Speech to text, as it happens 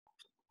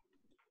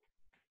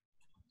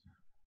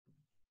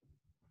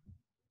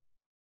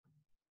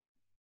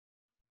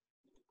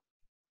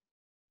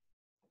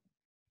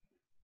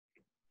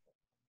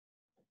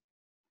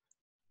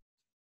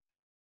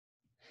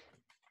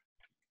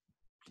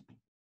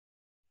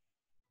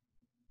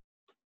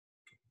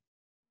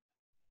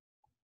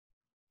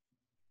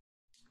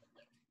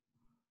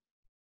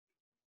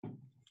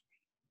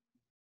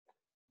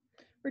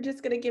We're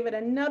just going to give it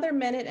another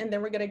minute and then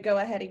we're going to go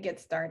ahead and get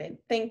started.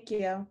 Thank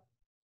you.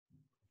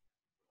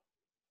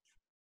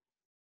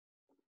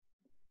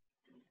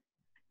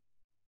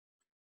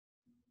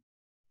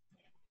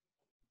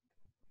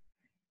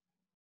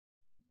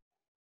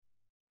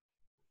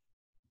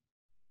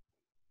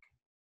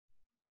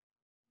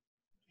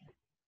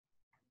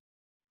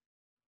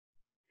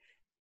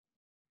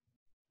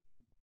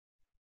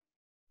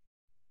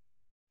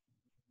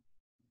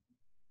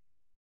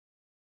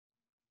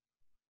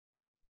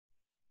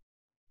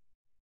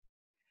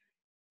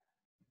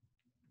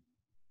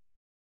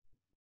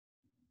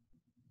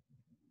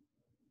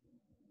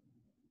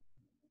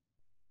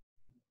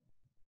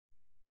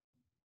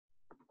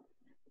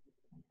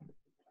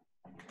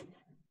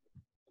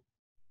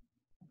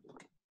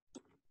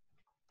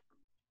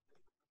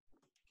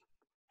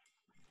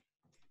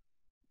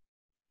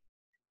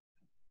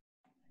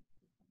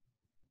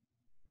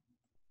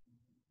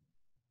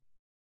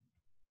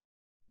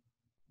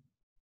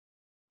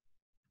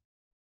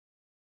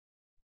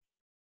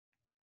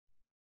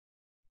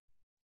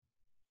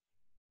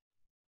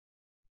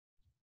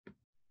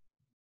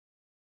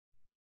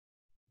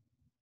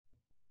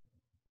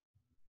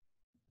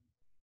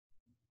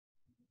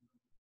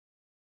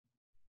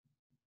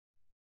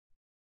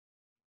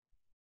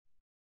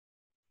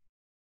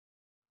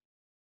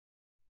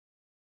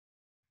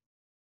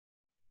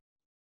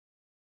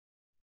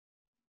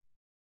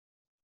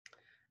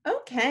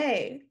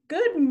 Okay,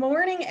 good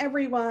morning,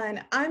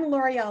 everyone. I'm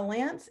L'Oreal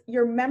Lance,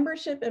 your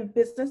Membership and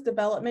Business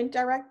Development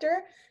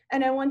Director,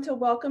 and I want to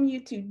welcome you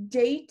to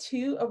day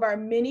 2 of our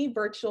mini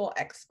virtual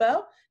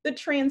expo, the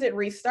Transit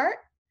Restart.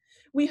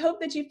 We hope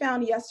that you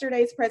found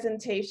yesterday's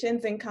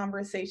presentations and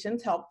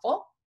conversations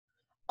helpful.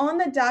 On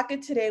the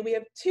docket today, we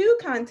have 2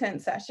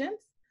 content sessions.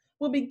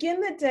 We'll begin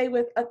the day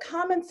with a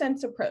common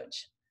sense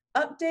approach,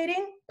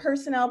 updating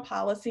personnel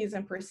policies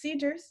and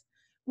procedures,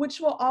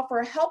 which will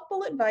offer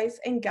helpful advice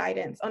and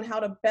guidance on how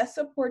to best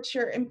support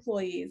your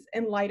employees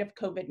in light of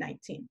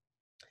COVID-19.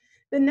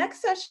 The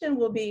next session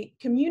will be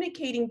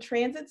communicating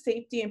transit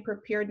safety and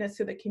preparedness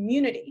to the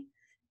community.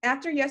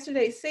 After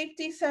yesterday's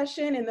safety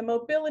session and the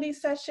mobility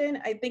session,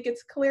 I think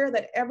it's clear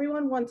that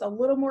everyone wants a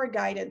little more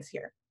guidance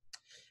here.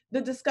 The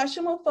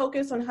discussion will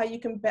focus on how you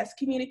can best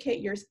communicate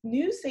your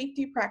new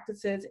safety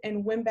practices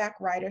and win back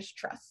riders'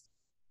 trust.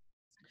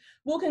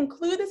 We'll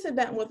conclude this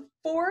event with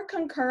 4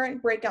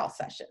 concurrent breakout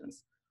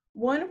sessions,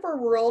 one for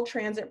rural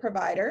transit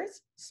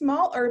providers,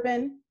 small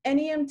urban,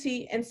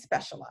 NEMT, and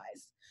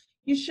specialized.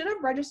 You should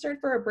have registered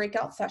for a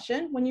breakout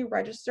session when you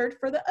registered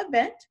for the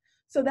event,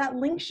 so that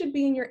link should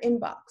be in your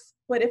inbox.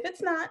 But if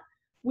it's not,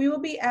 we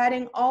will be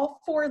adding all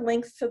 4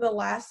 links to the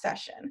last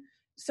session.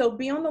 So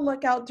be on the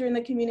lookout during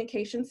the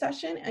communication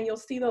session and you'll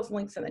see those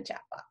links in the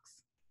chat box.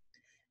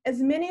 As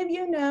many of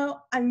you know,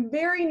 I'm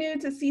very new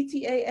to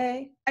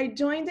CTAA. I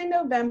joined in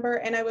November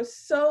and I was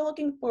so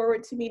looking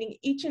forward to meeting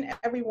each and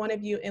every one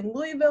of you in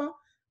Louisville,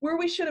 where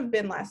we should have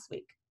been last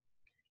week.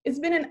 It's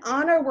been an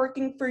honor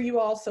working for you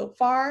all so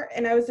far,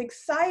 and I was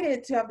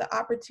excited to have the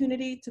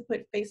opportunity to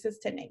put faces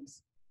to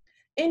names.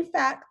 In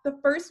fact, the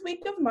first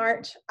week of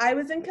March, I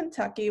was in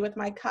Kentucky with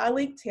my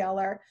colleague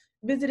Taylor,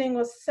 visiting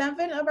with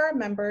 7 of our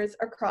members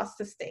across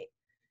the state.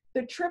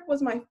 The trip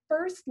was my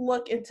first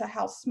look into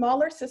how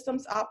smaller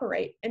systems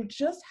operate and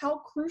just how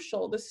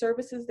crucial the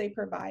services they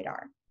provide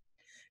are.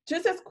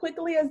 Just as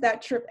quickly as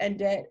that trip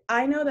ended,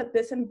 I know that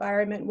this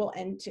environment will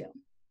end too.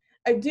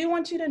 I do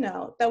want you to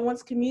know that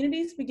once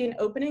communities begin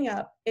opening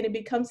up and it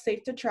becomes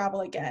safe to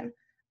travel again,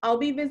 I'll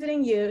be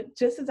visiting you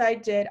just as I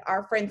did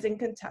our friends in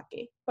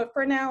Kentucky. But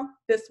for now,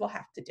 this will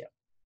have to do.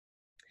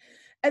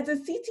 As a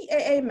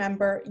CTAA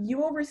member, you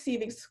will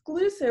receive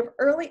exclusive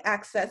early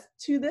access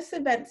to this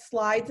event's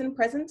slides and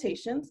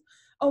presentations,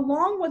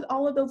 along with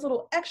all of those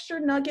little extra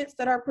nuggets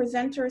that our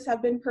presenters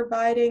have been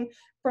providing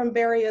from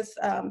various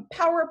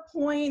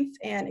PowerPoints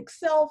and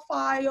Excel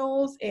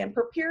files and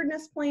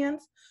preparedness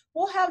plans.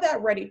 We'll have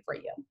that ready for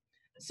you.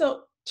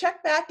 So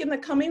check back in the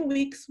coming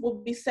weeks. We'll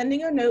be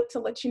sending a note to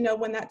let you know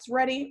when that's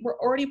ready. We're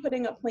already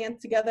putting a plan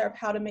together of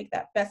how to make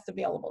that best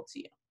available to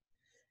you.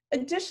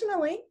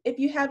 Additionally, if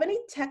you have any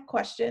tech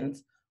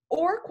questions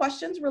or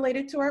questions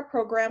related to our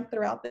program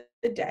throughout the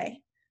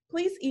day,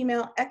 please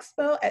email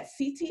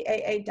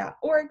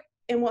expo@ctaa.org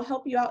and we'll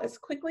help you out as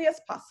quickly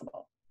as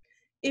possible.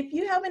 If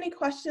you have any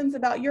questions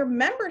about your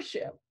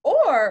membership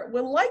or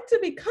would like to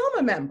become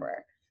a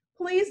member,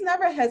 please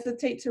never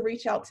hesitate to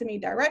reach out to me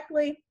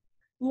directly,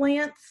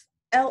 Lance,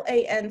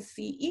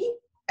 L-A-N-C-E,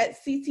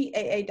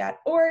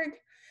 @ctaa.org.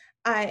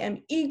 I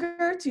am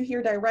eager to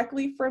hear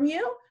directly from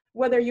you,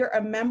 whether you're a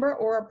member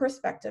or a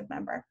prospective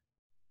member.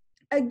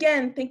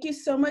 Again, thank you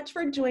so much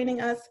for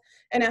joining us,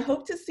 and I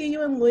hope to see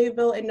you in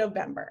Louisville in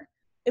November.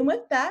 And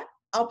with that,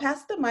 I'll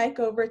pass the mic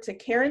over to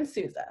Karen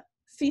Souza,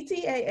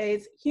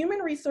 CTAA's Human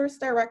Resource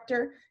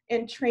Director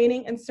and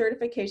Training and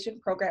Certification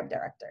Program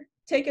Director.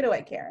 Take it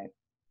away, Karen.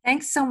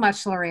 Thanks so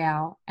much,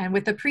 L'Oreal, and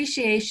with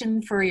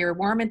appreciation for your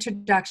warm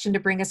introduction to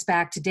bring us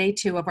back to day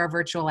 2 of our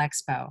virtual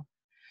expo.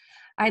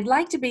 I'd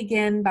like to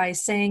begin by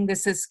saying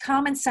this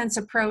common sense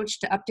approach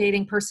to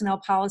updating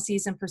personnel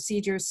policies and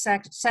procedures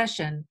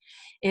session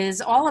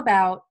is all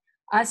about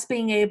us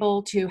being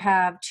able to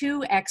have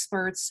two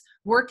experts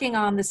working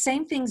on the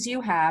same things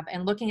you have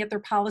and looking at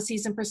their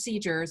policies and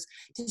procedures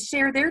to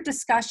share their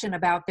discussion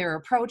about their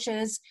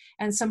approaches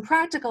and some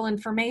practical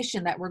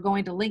information that we're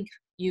going to link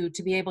you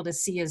to be able to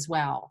see as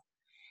well.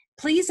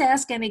 Please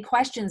ask any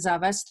questions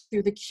of us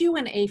through the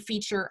Q&A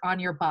feature on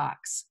your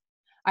box.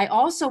 I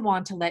also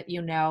want to let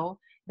you know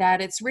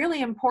that it's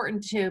really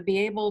important to be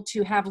able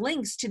to have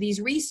links to these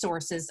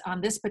resources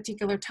on this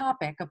particular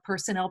topic of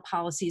personnel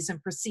policies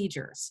and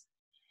procedures.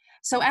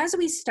 So as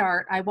we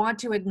start, I want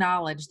to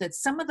acknowledge that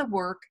some of the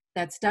work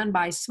that's done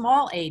by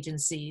small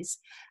agencies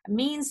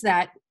means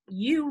that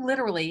you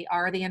literally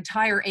are the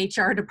entire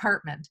HR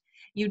department.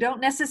 You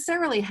don't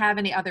necessarily have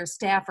any other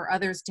staff or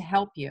others to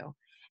help you.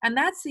 And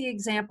that's the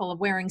example of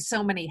wearing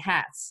so many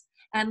hats.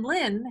 And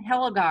Lynn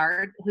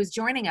Hellegard, who's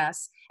joining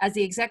us as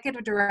the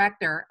Executive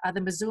Director of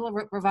the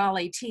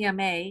Missoula-Ravalli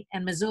TMA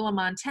in Missoula,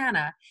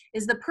 Montana,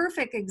 is the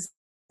perfect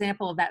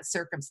example of that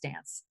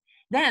circumstance.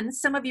 Then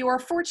some of you are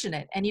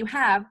fortunate and you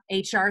have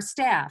HR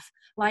staff,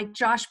 like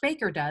Josh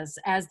Baker does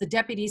as the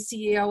Deputy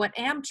CEO at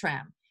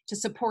Amtram to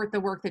support the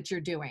work that you're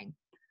doing.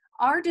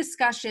 Our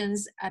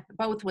discussions,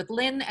 both with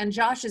Lynn and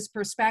Josh's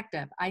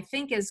perspective, I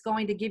think is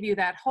going to give you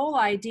that whole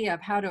idea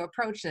of how to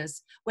approach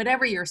this,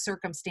 whatever your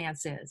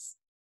circumstance is.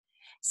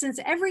 Since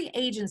every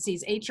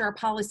agency's HR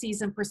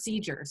policies and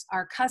procedures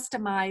are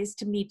customized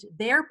to meet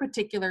their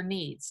particular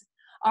needs,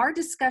 our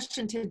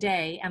discussion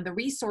today and the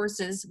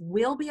resources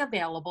will be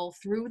available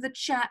through the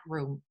chat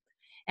room.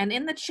 And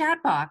in the chat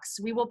box,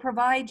 we will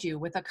provide you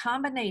with a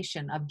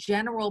combination of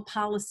general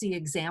policy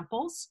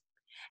examples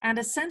and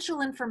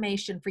essential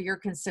information for your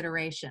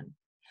consideration.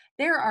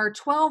 There are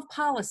 12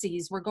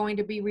 policies we're going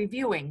to be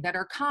reviewing that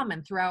are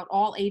common throughout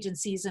all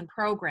agencies and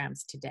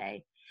programs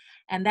today.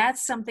 And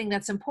that's something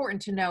that's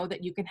important to know,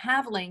 that you can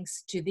have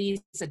links to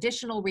these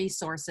additional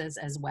resources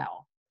as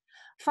well.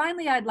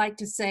 Finally, I'd like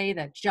to say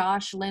that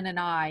Josh, Lynn, and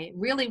I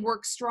really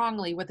work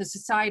strongly with the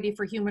Society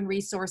for Human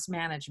Resource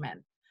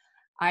Management.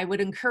 I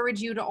would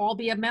encourage you to all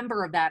be a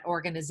member of that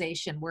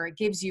organization, where it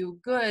gives you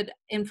good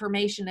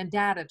information and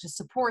data to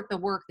support the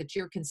work that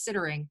you're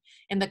considering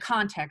in the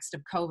context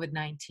of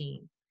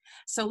COVID-19.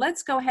 So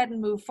let's go ahead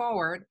and move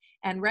forward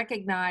and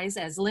recognize,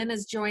 as Lynn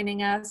is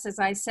joining us, as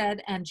I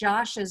said, and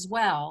Josh as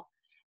well,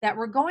 that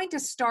we're going to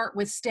start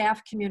with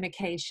staff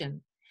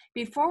communication.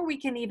 Before we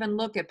can even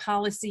look at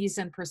policies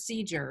and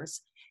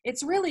procedures,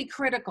 it's really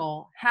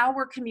critical how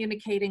we're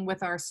communicating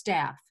with our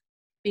staff,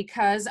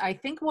 because I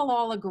think we'll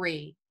all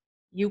agree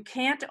you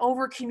can't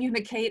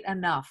over-communicate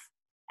enough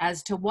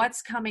as to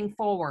what's coming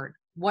forward,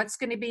 what's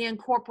going to be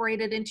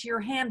incorporated into your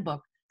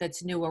handbook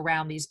that's new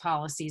around these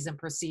policies and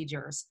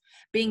procedures,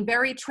 being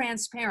very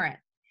transparent.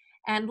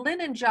 And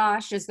Lynn and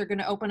Josh, as they're going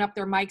to open up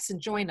their mics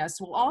and join us,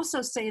 will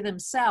also say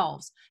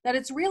themselves that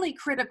it's really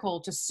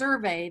critical to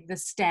survey the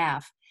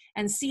staff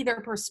and see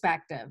their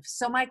perspective.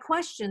 So my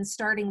question,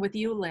 starting with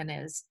you, Lynn,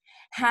 is,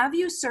 have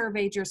you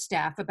surveyed your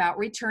staff about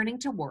returning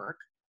to work?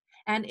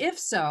 And if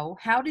so,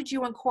 how did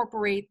you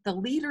incorporate the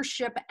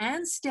leadership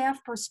and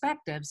staff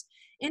perspectives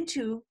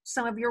into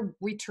some of your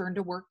return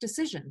to work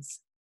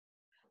decisions?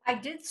 I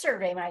did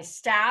survey my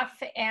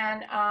staff,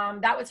 and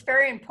that was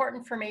very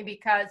important for me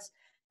because,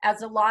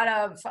 as a lot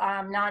of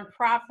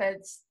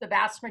nonprofits, the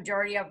vast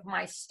majority of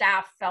my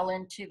staff fell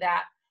into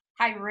that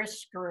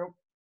high-risk group.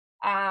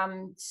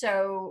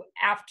 So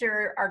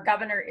after our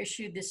governor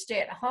issued the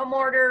stay-at-home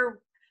order,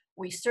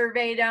 we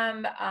surveyed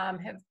them,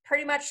 have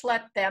pretty much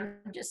let them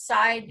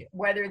decide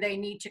whether they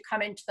need to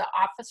come into the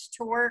office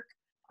to work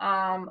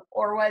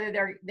or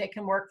whether they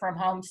can work from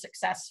home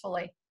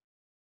successfully.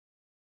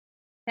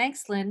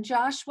 Thanks, Lynn.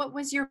 Josh, what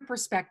was your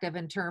perspective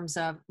in terms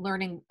of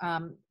learning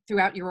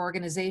throughout your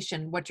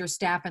organization what your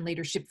staff and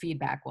leadership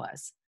feedback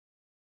was?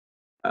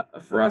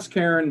 For us,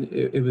 Karen,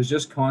 it was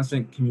just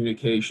constant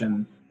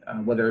communication,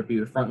 whether it be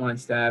with frontline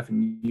staff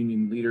and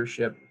union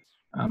leadership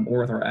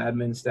or with our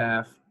admin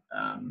staff.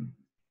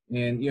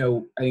 And,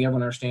 I think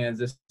everyone understands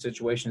this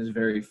situation is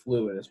very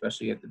fluid,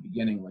 especially at the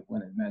beginning, like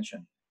Lynn had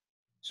mentioned.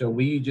 So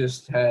we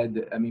just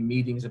had,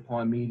 meetings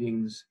upon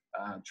meetings,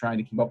 trying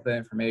to keep up with that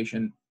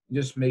information,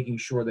 just making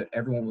sure that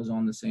everyone was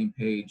on the same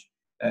page,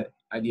 that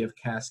idea of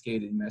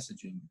cascaded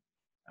messaging,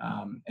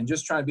 and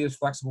just trying to be as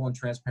flexible and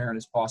transparent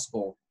as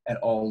possible at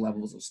all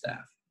levels of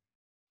staff.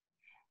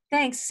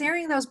 Thanks.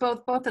 Sharing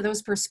both of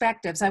those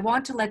perspectives, I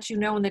want to let you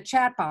know in the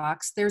chat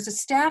box, there's a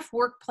staff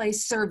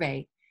workplace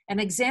survey, an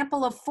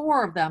example of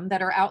 4 of them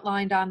that are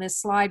outlined on this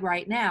slide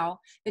right now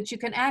that you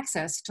can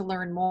access to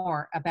learn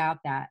more about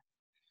that.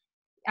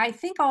 I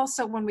think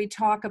also when we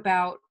talk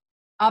about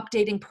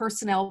updating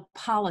personnel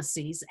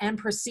policies and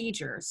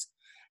procedures,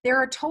 there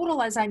are a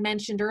total, as I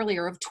mentioned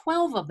earlier, of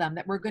 12 of them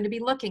that we're going to be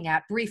looking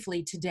at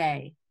briefly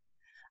today.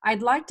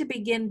 I'd like to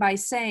begin by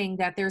saying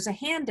that there's a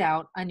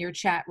handout on your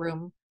chat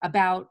room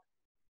about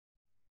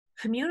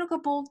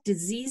communicable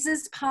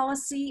diseases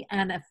policy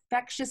and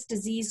infectious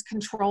disease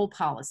control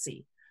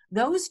policy.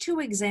 those two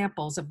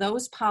examples of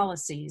those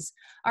policies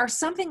are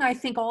something I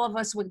think all of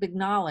us would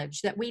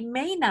acknowledge that we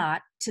may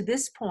not, to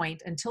this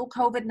point, until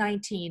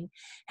COVID-19,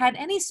 had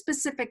any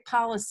specific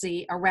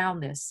policy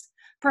around this.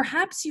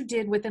 Perhaps you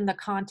did within the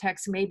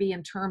context, maybe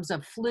in terms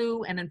of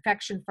flu and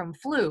infection from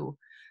flu,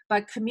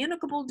 but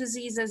communicable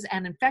diseases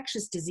and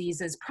infectious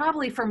diseases,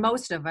 probably for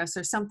most of us,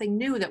 are something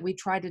new that we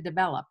try to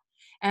develop.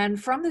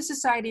 And from the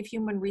Society of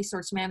Human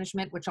Resource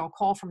Management, which I'll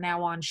call from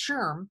now on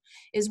SHRM,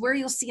 is where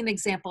you'll see an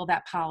example of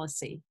that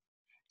policy.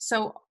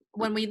 So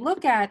when we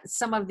look at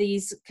some of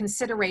these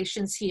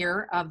considerations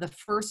here of the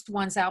first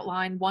ones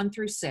outlined 1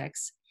 through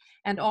 6,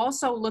 and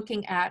also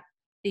looking at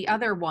the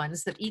other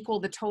ones that equal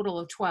the total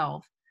of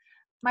 12,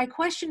 my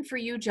question for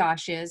you,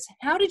 Josh, is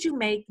how did you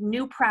make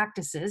new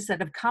practices that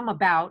have come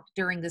about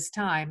during this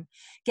time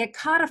get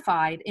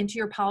codified into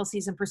your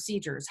policies and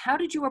procedures? How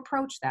did you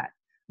approach that?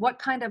 What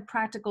kind of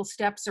practical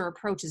steps or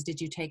approaches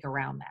did you take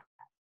around that?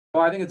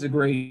 Well, I think it's a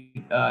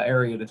great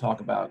area to talk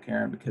about,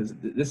 Karen, because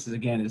this is,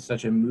 again, is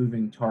such a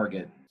moving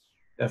target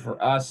that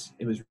for us,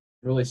 it was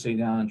really sitting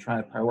down and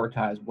trying to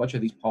prioritize which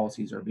of these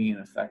policies are being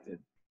affected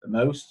the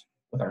most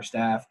with our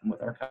staff and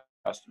with our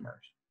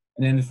customers.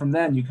 And then from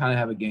then, you kind of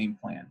have a game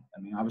plan. I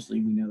mean, obviously,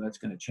 we know that's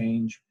going to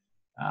change.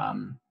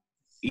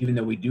 Even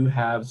though we do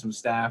have some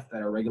staff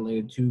that are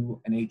regulated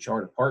to an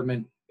HR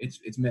department,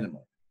 it's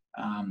minimal.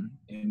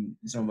 And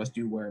some of us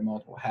do wear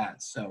multiple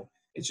hats. So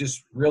it's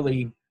just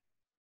really,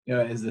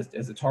 as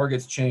the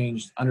targets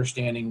changed,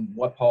 understanding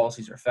what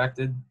policies are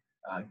affected,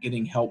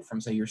 getting help from,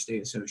 say, your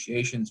state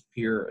associations,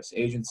 peer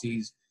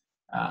agencies,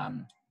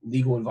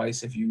 legal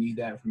advice if you need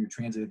that from your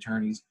transit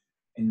attorneys,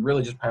 and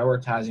really just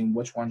prioritizing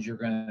which ones you're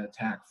going to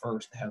attack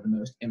first to have the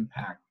most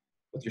impact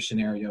with your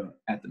scenario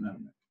at the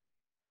moment.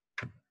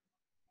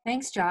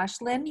 Thanks,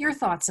 Josh. Lynn, your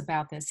thoughts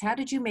about this? How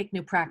did you make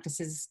new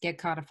practices get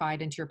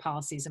codified into your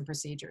policies and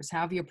procedures?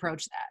 How have you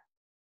approached that?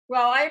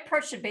 Well, I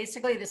approached it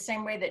basically the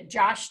same way that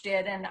Josh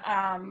did, and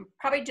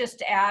probably just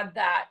to add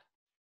that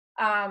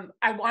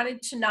I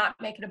wanted to not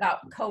make it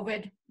about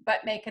COVID,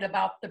 but make it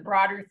about the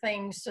broader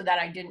things so that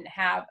I didn't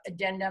have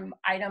addendum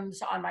items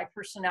on my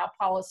personnel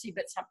policy,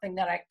 but something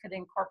that I could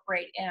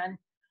incorporate in.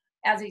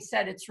 As he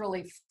said, it's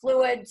really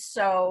fluid.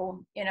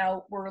 So,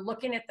 we're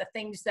looking at the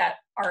things that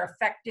are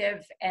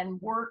effective and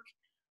work,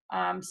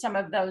 some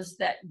of those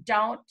that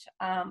don't.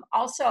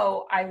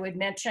 Also, I would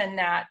mention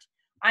that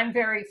I'm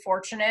very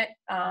fortunate.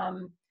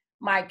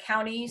 My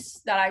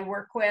counties that I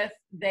work with,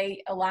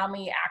 they allow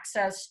me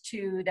access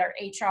to their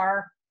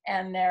HR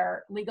and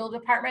their legal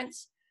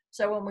departments.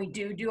 So when we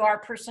do our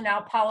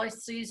personnel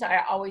policies,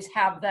 I always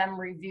have them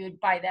reviewed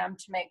by them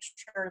to make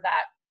sure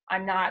that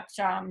I'm not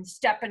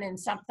stepping in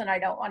something I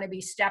don't want to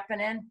be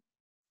stepping in.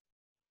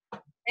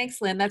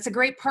 Thanks, Lynn. That's a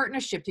great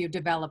partnership you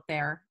developed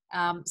there.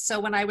 So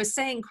when I was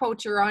saying,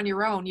 quote, you're on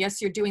your own, yes,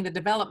 you're doing the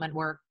development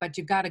work, but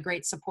you've got a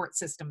great support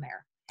system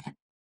there.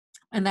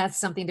 And that's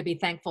something to be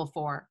thankful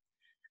for.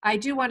 I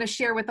do want to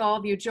share with all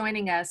of you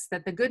joining us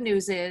that the good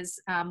news is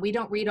we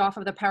don't read off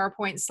of the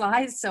PowerPoint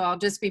slides, so I'll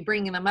just be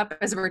bringing them up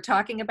as we're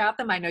talking about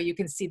them. I know you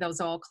can see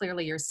those all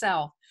clearly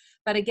yourself.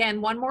 But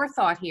again, one more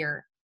thought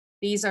here.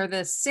 These are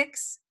the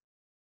 6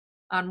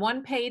 on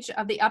one page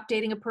of the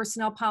updating of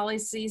personnel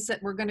policies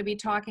that we're going to be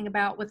talking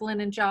about with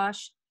Lynn and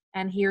Josh.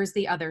 And here's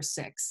the other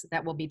 6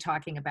 that we'll be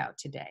talking about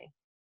today.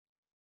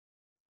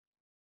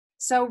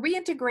 So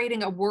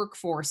reintegrating a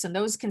workforce and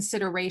those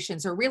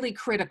considerations are really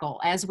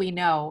critical, as we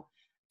know.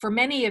 For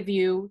many of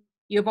you,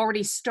 you've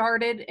already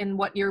started in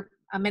what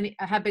many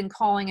have been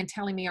calling and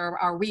telling me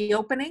are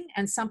reopening.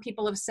 And some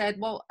people have said,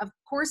 well, of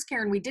course,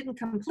 Karen, we didn't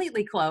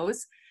completely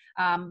close,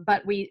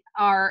 but we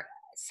are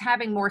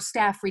having more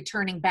staff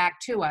returning back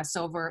to us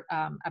over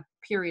a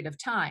period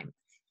of time.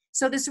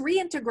 So this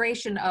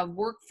reintegration of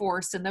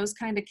workforce and those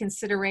kind of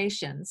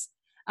considerations,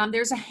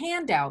 there's a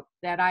handout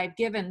that I've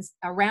given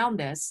around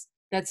this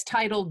that's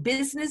titled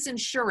Business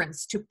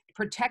Insurance to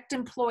Protect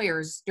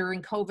Employers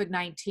During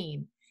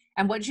COVID-19.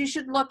 And what you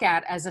should look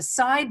at as a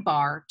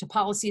sidebar to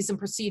policies and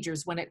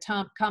procedures when it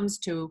comes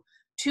to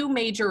 2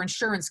 major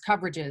insurance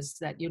coverages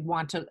that you'd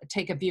want to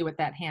take a view at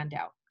that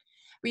handout.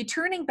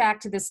 Returning back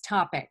to this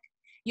topic,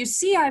 you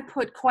see I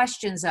put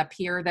questions up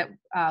here that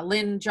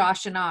Lynn,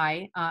 Josh, and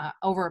I,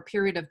 over a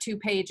period of 2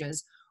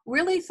 pages,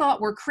 really thought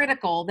were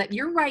critical that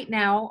you're right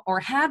now or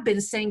have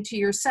been saying to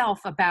yourself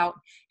about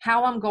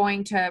how I'm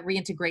going to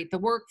reintegrate the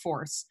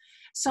workforce.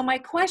 So my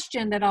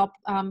question that I'll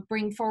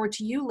bring forward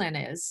to you, Lynn,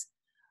 is,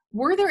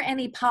 were there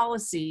any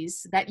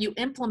policies that you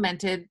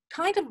implemented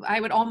kind of,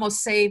 I would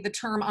almost say the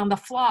term on the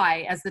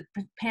fly as the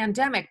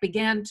pandemic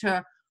began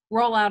to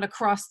roll out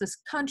across this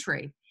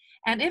country?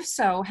 And if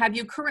so, have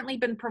you currently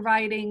been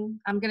providing,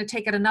 I'm going to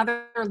take it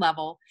another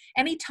level,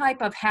 any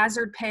type of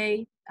hazard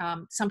pay,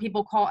 some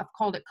people have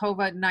called it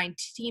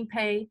COVID-19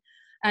 pay,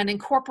 and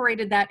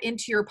incorporated that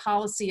into your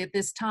policy at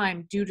this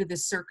time due to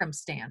this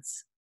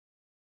circumstance?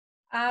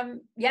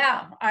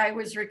 Yeah, I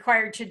was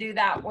required to do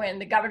that when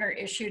the governor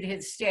issued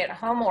his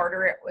stay-at-home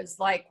order. It was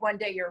like one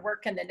day you're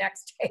working, the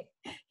next day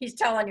he's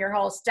telling your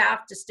whole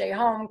staff to stay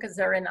home because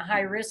they're in the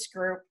high-risk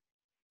group.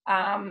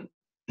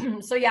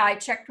 So yeah, I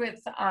checked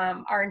with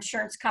our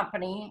insurance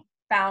company,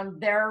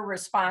 found their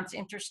response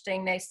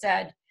interesting. They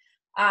said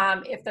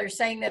if they're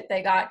saying that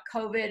they got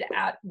COVID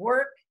at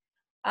work,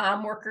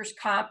 workers'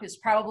 comp is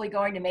probably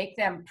going to make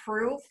them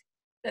prove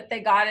that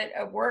they got it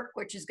at work,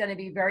 which is going to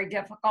be very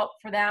difficult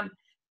for them,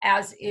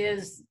 as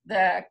is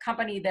the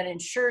company that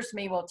insures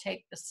me will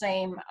take the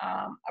same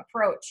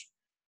approach.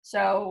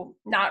 So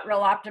not real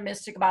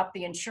optimistic about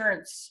the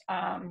insurance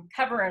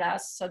covering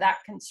us, so that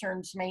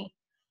concerns me.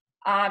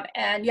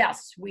 And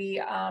yes,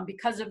 we,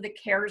 because of the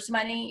CARES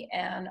money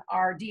and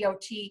our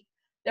DOT,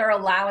 they're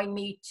allowing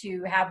me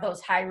to have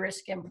those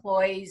high-risk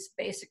employees,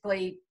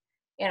 basically,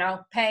 you know,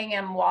 paying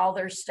them while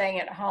they're staying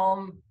at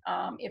home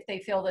if they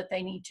feel that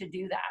they need to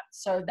do that.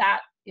 So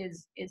that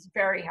is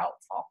very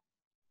helpful.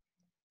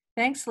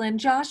 Thanks, Lynn.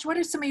 Josh, what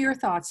are some of your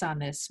thoughts on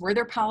this? Were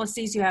there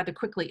policies you had to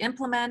quickly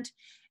implement?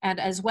 And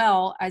as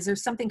well, is there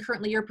something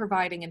currently you're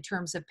providing in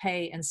terms of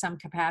pay in some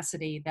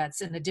capacity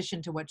that's in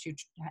addition to what you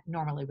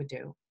normally would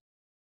do?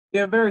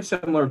 Yeah, very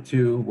similar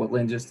to what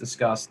Lynn just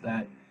discussed,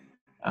 that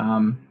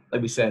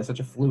like we said, it's such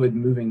a fluid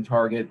moving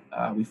target.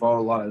 We follow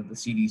a lot of the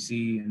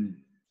CDC and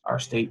our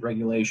state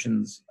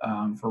regulations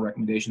for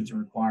recommendations and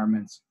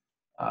requirements,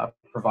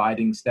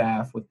 providing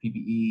staff with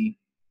PPE,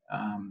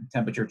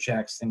 temperature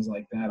checks, things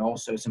like that.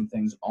 Also some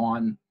things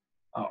on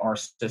our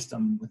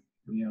system with,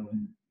 you know,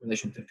 in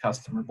relation to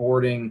customer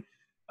boarding,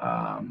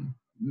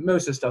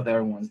 most of the stuff that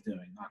everyone's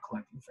doing, not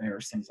collecting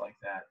fares, things like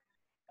that.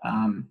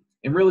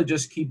 And really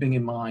just keeping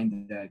in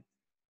mind that,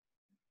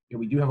 you know,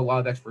 we do have a lot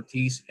of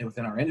expertise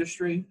within our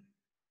industry.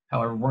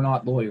 However, we're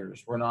not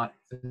lawyers, we're not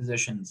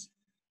physicians.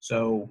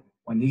 So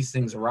when these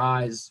things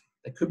arise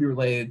that could be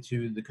related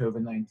to the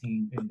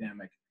COVID-19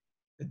 pandemic,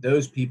 that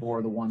those people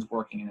are the ones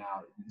working it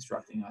out and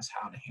instructing us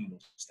how to handle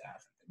staff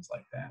and things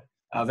like that.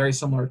 Very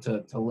similar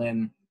to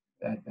Lynn,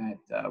 that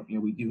you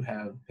know, we do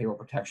have payroll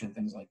protection,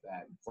 things like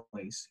that in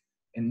place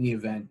in the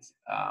event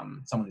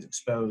someone is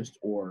exposed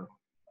or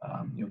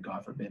you know,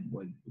 God forbid,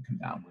 would come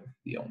down with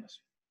the illness.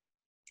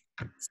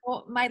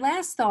 So my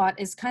last thought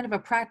is kind of a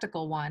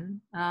practical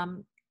one.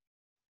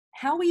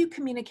 How will you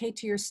communicate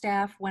to your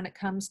staff when it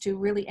comes to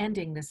really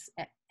ending this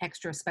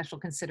extra special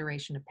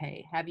consideration of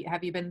pay?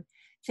 Have you been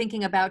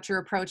thinking about your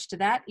approach to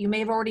that? You may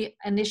have already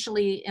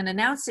initially, in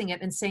announcing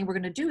it and saying we're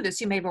going to do this,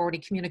 you may have already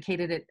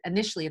communicated it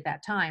initially at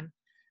that time.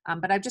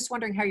 But I'm just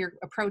wondering how your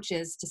approach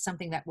is to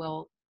something that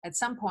will, at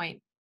some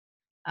point,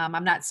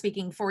 I'm not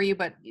speaking for you,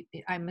 but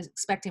I'm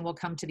expecting we'll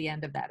come to the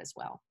end of that as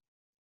well.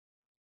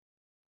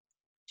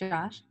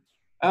 Josh?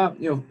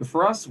 You know,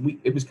 for us,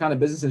 it was kind of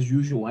business as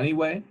usual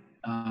anyway.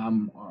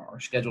 Our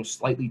schedule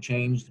slightly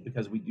changed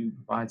because we do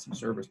provide some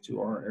service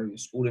to our area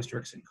school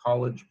districts and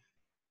college.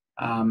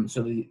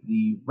 So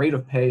the rate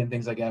of pay and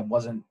things like that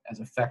wasn't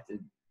as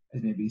affected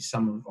as maybe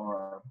some of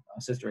our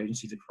sister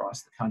agencies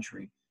across the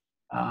country.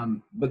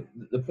 But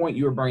the point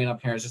you were bringing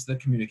up, Karen, is just the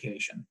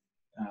communication.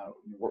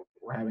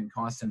 We're having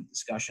constant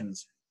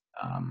discussions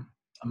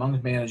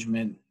among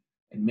management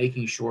and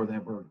making sure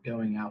that we're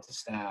going out to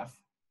staff,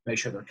 make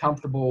sure they're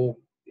comfortable,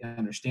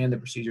 understand the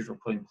procedures we're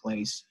putting in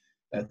place,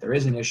 that there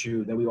is an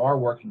issue, that we are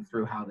working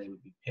through how they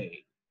would be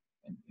paid.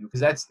 And because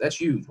that's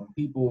huge when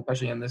people,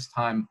 especially in this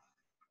time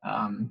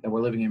that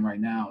we're living in right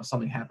now, if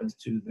something happens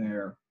to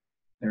their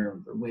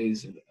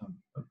ways of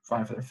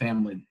providing for their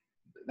family,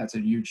 that's a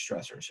huge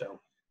stressor. So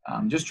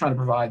just trying to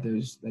provide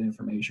that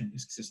information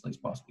as consistently as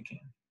possibly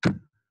can.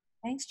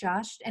 Thanks,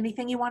 Josh.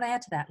 Anything you want to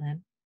add to that,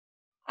 Lynn?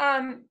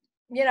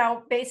 You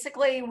know,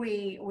 basically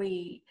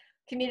we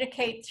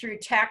communicate through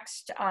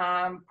text.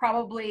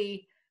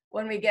 Probably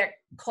when we get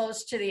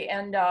close to the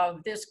end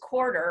of this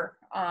quarter,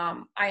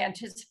 I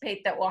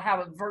anticipate that we'll have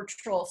a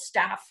virtual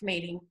staff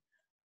meeting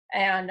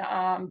and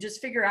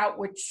just figure out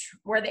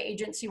where the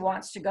agency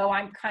wants to go.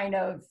 I'm kind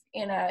of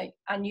in an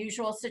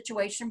unusual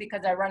situation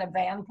because I run a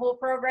van pool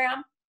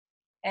program,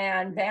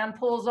 and van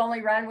pools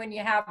only run when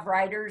you have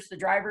riders. The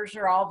drivers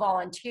are all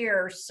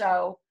volunteers.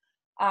 So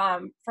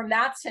from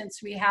that sense,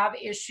 we have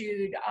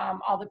issued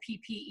all the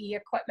PPE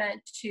equipment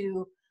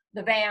to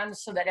the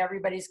vans so that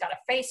everybody's got a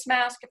face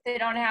mask if they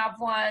don't have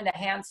one, a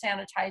hand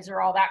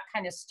sanitizer, all that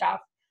kind of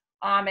stuff.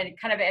 And it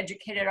kind of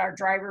educated our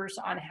drivers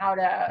on how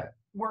to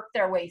work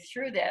their way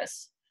through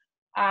this.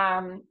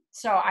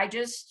 So I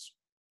just,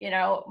 you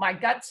know, my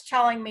gut's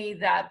telling me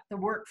that the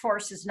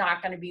workforce is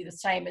not going to be the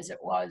same as it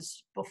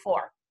was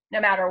before,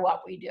 no matter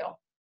what we do.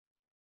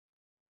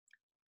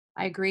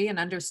 I agree and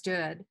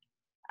understood.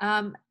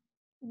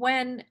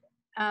 When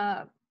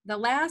the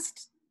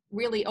last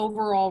really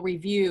overall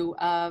review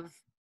of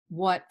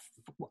what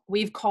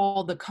we've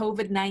called the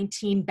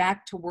COVID-19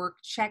 back to work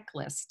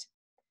checklist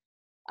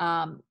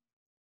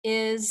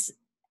is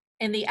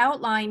in the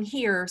outline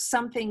here,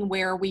 something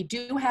where we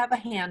do have a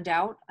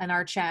handout in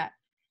our chat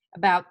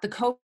about the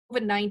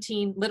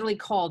COVID-19 literally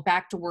called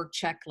back to work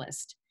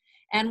checklist.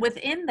 And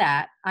within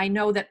that, I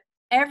know that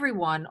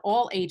everyone,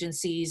 all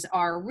agencies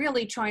are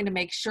really trying to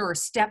make sure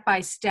step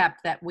by step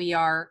that we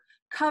are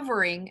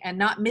covering and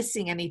not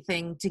missing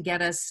anything to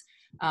get us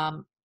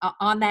on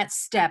that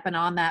step and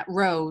on that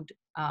road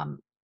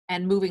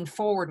and moving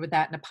forward with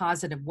that in a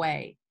positive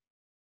way.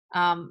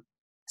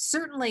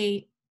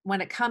 Certainly,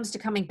 when it comes to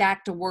coming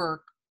back to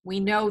work, we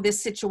know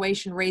this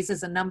situation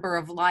raises a number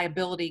of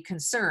liability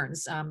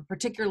concerns,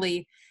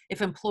 particularly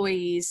if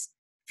employees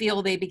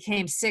feel they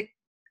became sick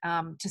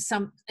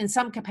in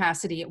some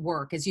capacity at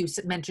work, as you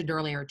mentioned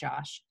earlier,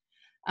 Josh.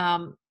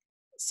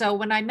 So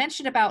when I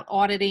mentioned about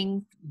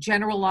auditing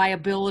general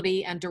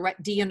liability and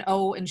direct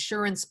D&O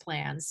insurance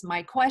plans,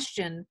 my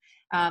question,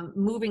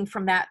 moving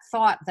from that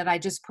thought that I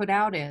just put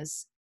out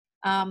is,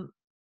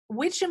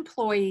 which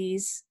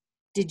employees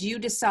did you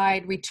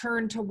decide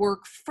return to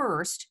work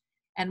first,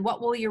 and what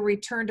will your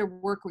return to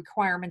work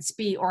requirements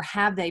be, or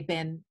have they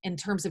been, in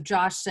terms of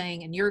Josh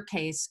saying, in your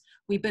case,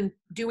 we've been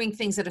doing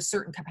things at a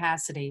certain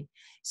capacity.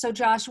 So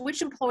Josh,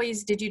 which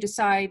employees did you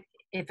decide,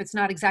 if it's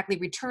not exactly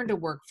return to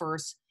work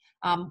first,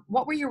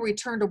 what were your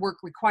return to work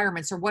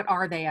requirements, or what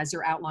are they as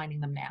you're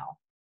outlining them now?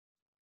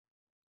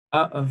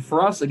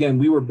 For us, again,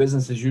 we were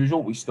business as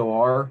usual. We still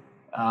are.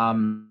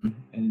 And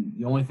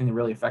the only thing that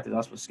really affected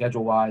us was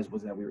schedule-wise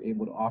was that we were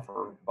able to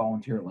offer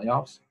volunteer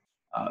layoffs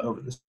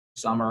over the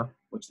summer,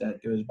 which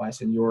that goes by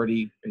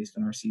seniority based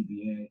on our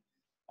CBA.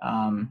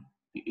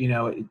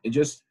 It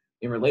just,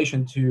 in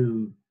relation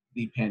to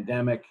the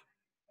pandemic,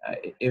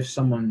 if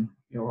someone,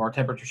 our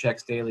temperature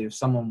checks daily, if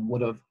someone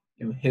would have,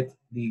 hit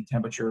the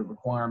temperature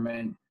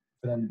requirement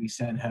for them to be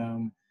sent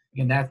home,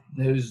 again,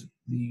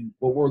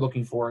 what we're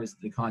looking for is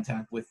the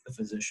contact with the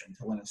physician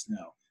to let us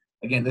know.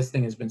 Again, this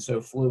thing has been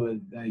so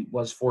fluid that it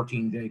was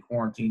 14-day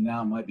quarantine.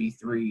 Now it might be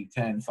 3,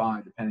 10,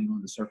 5, depending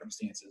on the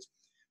circumstances.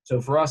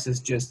 So for us, it's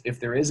just, if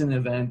there is an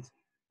event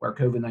where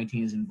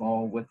COVID-19 is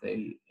involved with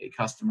a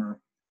customer,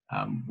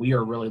 we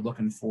are really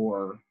looking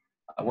for,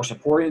 we're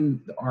supporting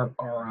our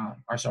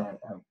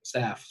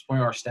staff,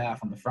 supporting our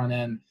staff on the front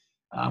end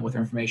with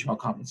information about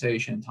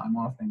compensation, time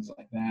off, things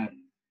like that,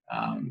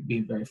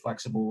 being very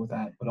flexible with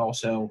that, but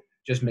also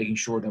just making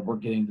sure that we're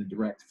getting the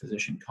direct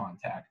physician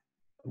contact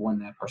when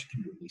that person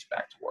can be released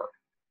back to work.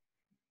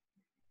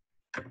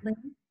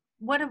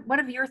 What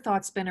have your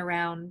thoughts been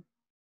around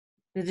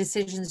the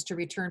decisions to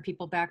return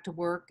people back to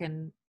work,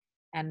 and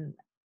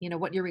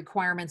what your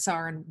requirements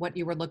are and what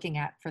you were looking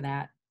at for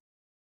that?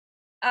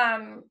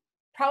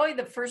 Probably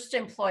the first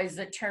employees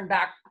that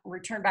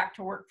return back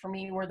to work for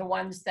me were the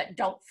ones that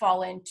don't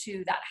fall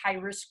into that high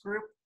risk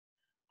group.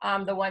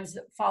 The ones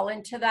that fall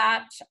into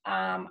that,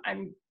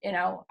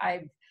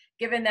 I've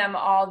given them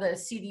all the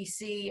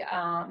CDC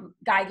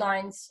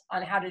guidelines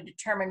on how to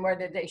determine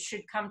whether they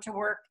should come to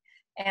work,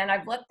 and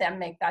I've let them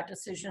make that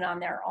decision on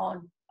their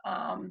own.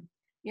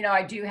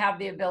 I do have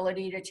the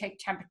ability to take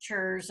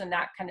temperatures and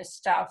that kind of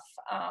stuff,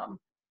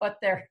 but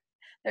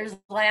there's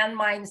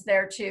landmines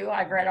there too.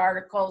 I've read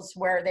articles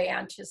where they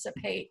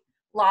anticipate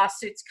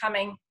lawsuits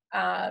coming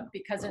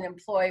because an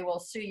employee will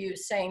sue you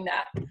saying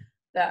that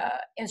the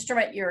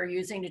instrument you're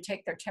using to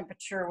take their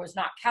temperature was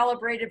not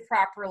calibrated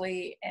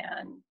properly,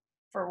 and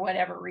for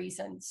whatever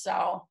reason.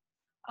 So,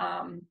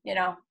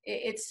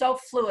 it's so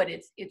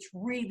fluid. It's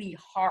really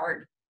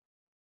hard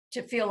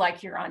to feel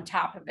like you're on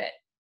top of it.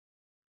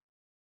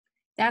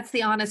 That's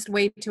the honest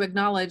way to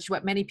acknowledge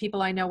what many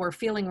people I know are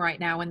feeling right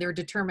now, and their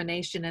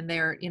determination and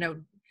their,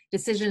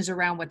 decisions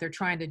around what they're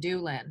trying to do,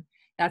 Lynn.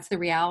 That's the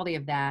reality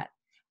of that.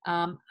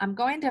 I'm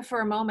going to,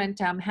 for a moment,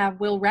 have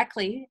Will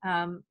Reckley,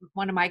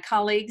 one of my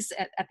colleagues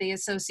at the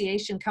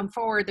association, come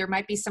forward. There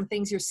might be some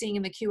things you're seeing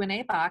in the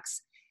Q&A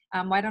box.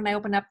 Why don't I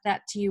open up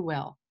that to you,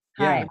 Will?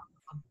 Hi. Yeah.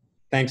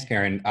 Thanks,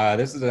 Karen.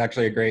 This is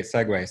actually a great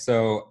segue.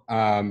 So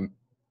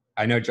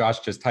I know Josh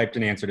just typed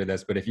an answer to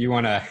this, but if you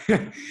want to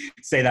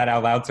say that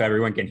out loud so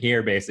everyone can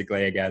hear,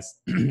 basically, I guess,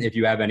 if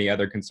you have any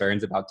other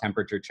concerns about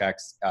temperature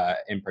checks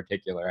in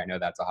particular, I know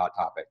that's a hot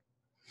topic.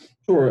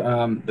 Sure.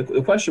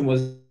 The question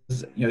was,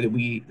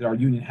 that our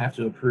union have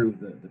to approve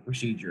the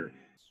procedure.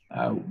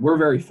 We're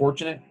very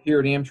fortunate here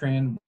at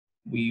Amtran.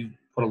 We've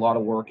put a lot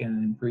of work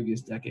in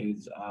previous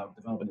decades of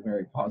developing a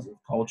very positive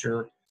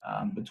culture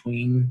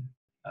between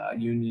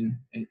union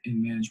and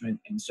management.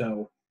 And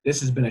so this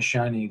has been a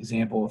shining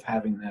example of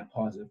having that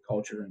positive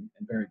culture and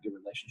very good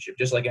relationship.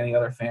 Just like any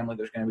other family,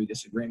 there's going to be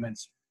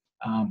disagreements,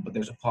 but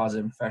there's a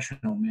positive,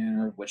 professional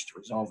manner of which to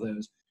resolve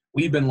those.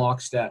 We've been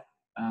lockstep,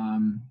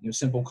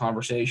 simple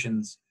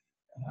conversations.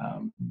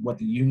 What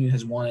the union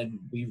has wanted,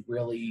 we've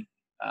really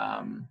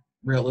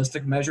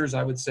realistic measures,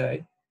 I would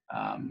say,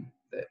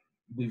 that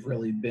we've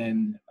really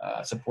been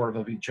supportive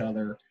of each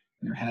other,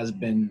 and there has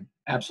been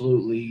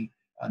absolutely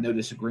no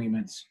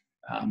disagreements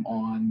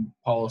on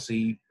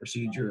policy,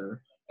 procedure,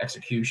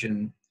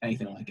 execution,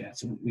 anything like that.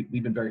 So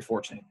we've been very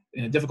fortunate.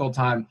 In a difficult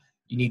time,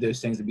 you need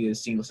those things to be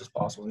as seamless as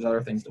possible. There's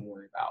other things to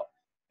worry about.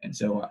 And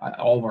so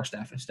all of our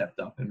staff have stepped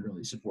up and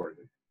really supported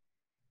it.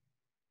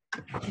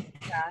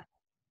 Yeah.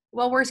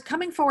 Well, we're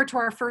coming forward to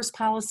our first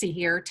policy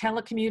here,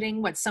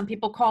 telecommuting, what some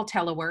people call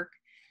telework.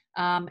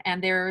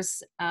 And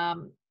there's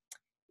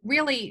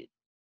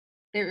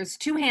there's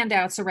two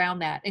handouts around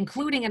that,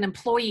 including an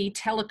employee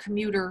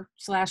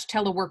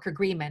telecommuter/telework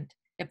agreement,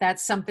 if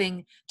that's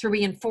something to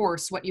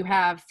reinforce what you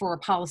have for a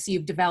policy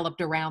you've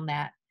developed around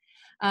that.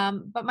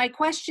 But my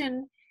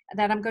question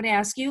that I'm going to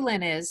ask you,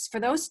 Lynn, is for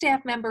those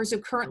staff members who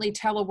currently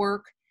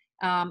telework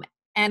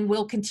and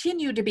will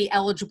continue to be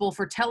eligible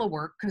for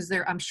telework, because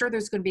I'm sure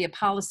there's going to be a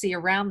policy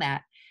around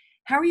that.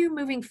 How are you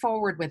moving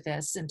forward with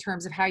this in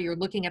terms of how you're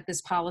looking at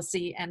this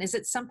policy? And is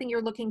it something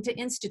you're looking to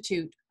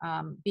institute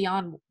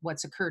beyond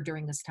what's occurred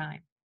during this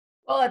time?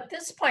 Well, at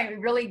this point, we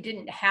really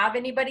didn't have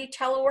anybody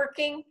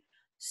teleworking.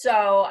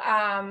 So,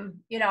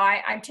 you know,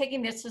 I'm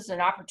taking this as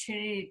an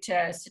opportunity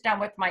to sit down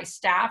with my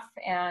staff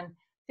and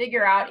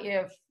figure out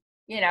if,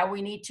 you know,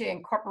 we need to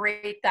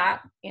incorporate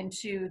that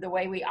into the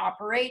way we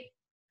operate.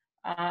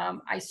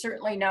 I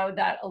certainly know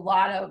that a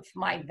lot of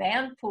my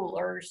van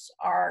poolers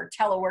are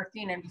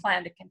teleworking and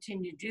plan to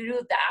continue to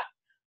do that.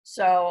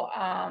 So,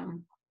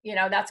 you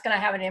know, that's going to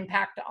have an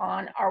impact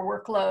on our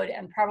workload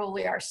and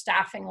probably our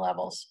staffing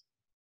levels.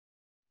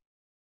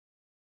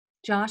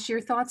 Josh, your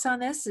thoughts on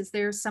this? Is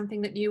there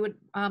something that you would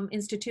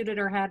instituted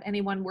or had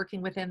anyone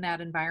working within that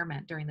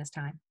environment during this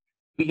time?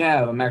 We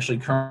have. I'm actually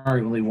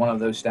currently one of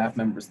those staff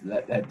members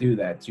that do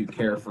that, to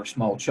care for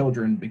small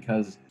children,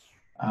 because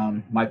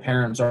my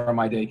parents are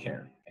my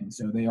daycare, and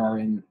so they are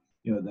in,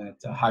 you know, that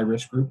high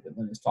risk group that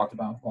Lynn has talked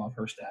about. A lot of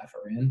her staff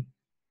are in.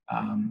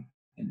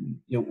 And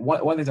you know,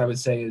 one of the things I would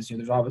say is, you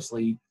know, there's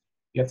obviously,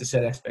 you have to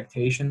set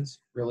expectations,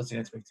 realistic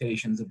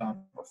expectations about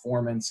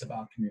performance,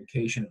 about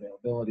communication,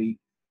 availability.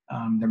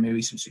 There may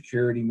be some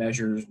security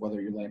measures,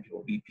 whether you're letting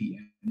people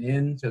VPN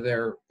into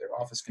their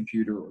office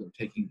computer, or they're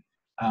taking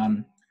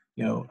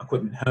you know,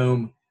 equipment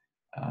home.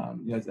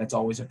 You know, that's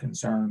always a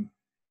concern.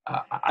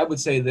 I would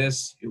say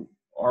this: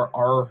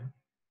 our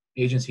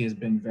agency has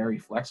been very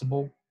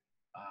flexible.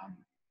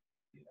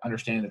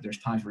 Understanding that there's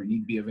times where you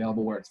need to be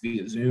available, where it's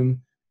via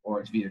Zoom or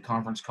it's via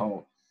conference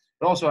call.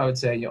 But also, I would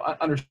say, you know,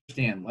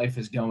 understand life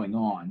is going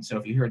on. So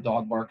if you hear a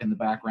dog bark in the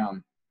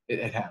background,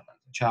 it happens.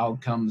 A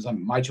child comes.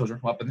 My children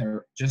come up and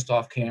they're just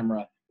off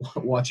camera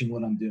watching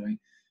what I'm doing.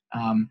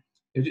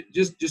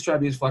 Just try to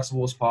be as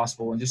flexible as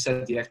possible and just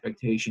set the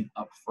expectation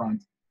up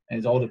front. And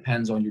it all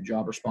depends on your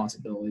job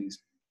responsibilities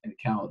and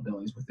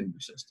accountabilities within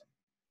your system.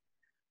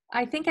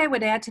 I think I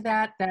would add to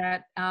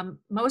that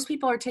most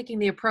people are taking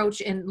the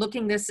approach and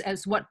looking this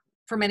as what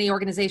for many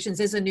organizations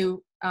is a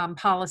new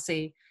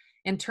policy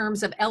in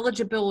terms of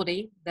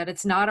eligibility, that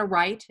it's not a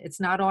right, it's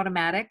not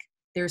automatic.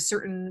 There's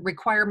certain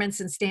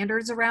requirements and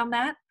standards around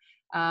that.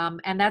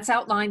 And that's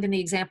outlined in the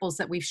examples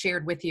that we've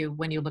shared with you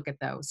when you look at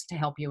those to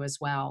help you as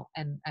well,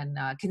 and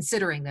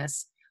considering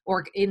this,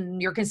 or in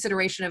your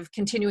consideration of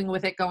continuing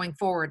with it going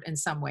forward in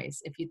some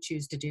ways, if you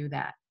choose to do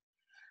that.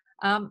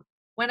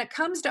 When it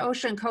comes to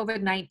OSHA and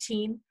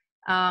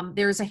COVID-19,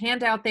 there's a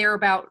handout there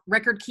about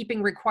record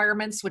keeping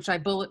requirements, which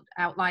I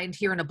outlined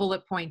here in a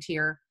bullet point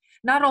here.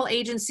 Not all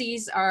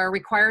agencies are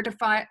required to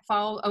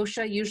follow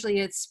OSHA.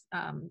 Usually it's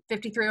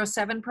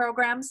 5307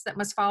 programs that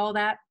must follow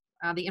that.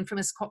 The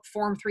infamous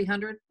Form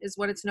 300 is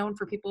what it's known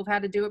for, people who've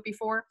had to do it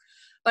before.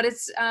 But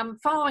it's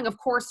following, of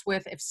course,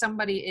 with if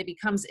somebody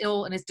becomes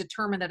ill and it's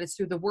determined that it's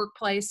through the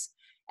workplace.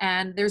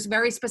 And there's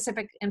very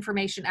specific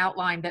information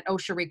outlined that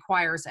OSHA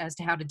requires as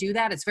to how to do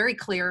that. It's very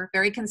clear,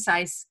 very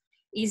concise,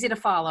 easy to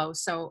follow.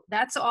 So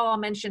that's all I'll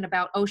mention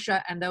about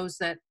OSHA and those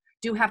that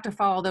do have to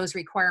follow those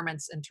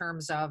requirements in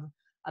terms of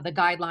the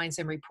guidelines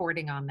and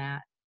reporting on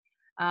that.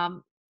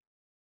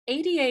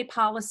 ADA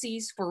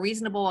policies for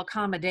reasonable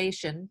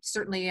accommodation,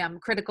 certainly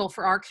critical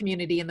for our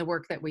community and the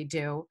work that we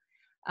do.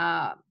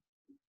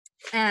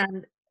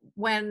 And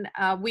when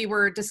we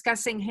were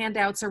discussing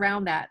handouts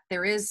around that,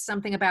 there is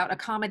something about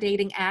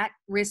accommodating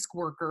at-risk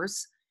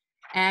workers.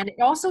 And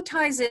it also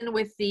ties in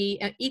with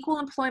the Equal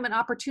Employment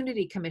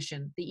Opportunity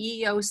Commission, the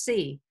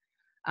EEOC.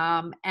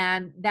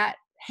 And that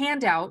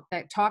handout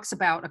that talks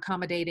about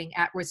accommodating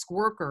at-risk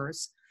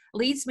workers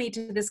leads me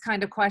to this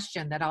kind of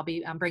question that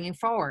I'm bringing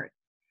forward.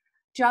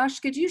 Josh,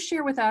 could you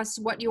share with us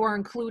what you are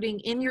including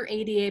in your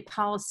ADA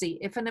policy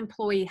if an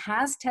employee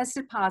has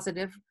tested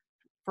positive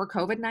for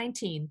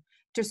COVID-19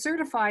 to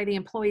certify the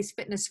employee's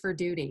fitness for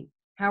duty?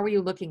 How are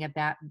you looking at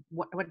that?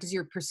 What does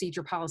your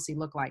procedure policy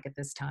look like at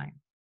this time?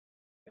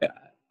 Yeah.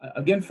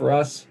 Again, for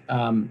us,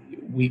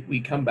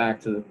 we come back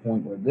to the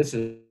point where this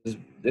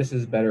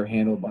is better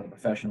handled by the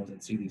professionals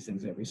that see these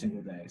things every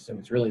single day. So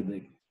it's really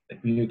the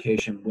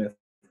communication with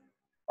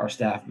our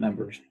staff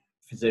members,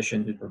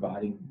 physician who's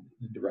providing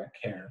the direct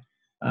care.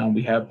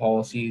 We have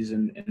policies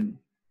and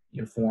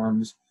you know,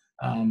 forms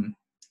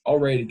all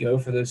ready to go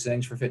for those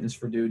things for fitness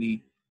for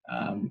duty.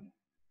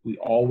 We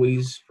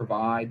always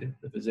provide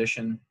the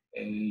physician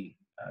a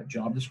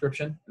job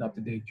description, an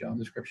up-to-date job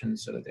description,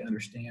 so that they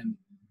understand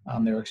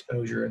their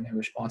exposure and their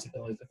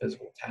responsibilities, the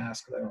physical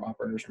tasks that our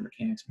operators or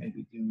mechanics may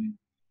be doing.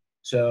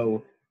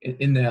 So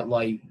in that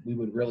light, we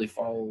would really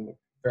follow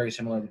very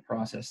similar to the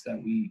process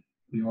that we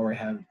already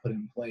have put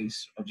in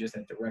place of just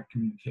that direct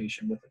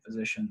communication with the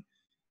physician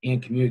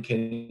and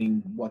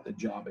communicating what the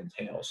job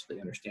entails so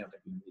they understand what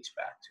they're being released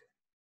back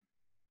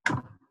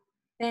to.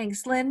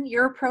 Thanks. Lynn,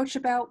 your approach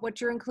about what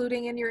you're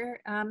including in your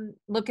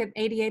look at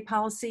ADA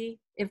policy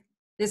if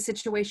this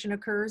situation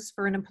occurs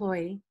for an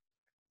employee?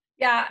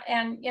 Yeah,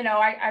 and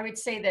I would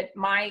say that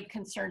my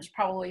concerns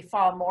probably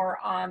fall more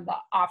on the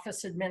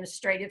office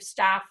administrative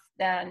staff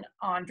than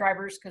on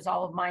drivers, because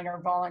all of mine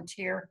are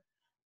volunteer.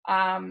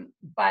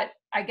 But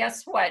I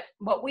guess what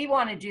we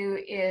want to do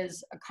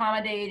is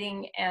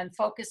accommodating and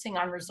focusing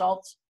on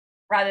results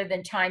rather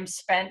than time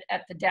spent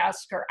at the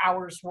desk or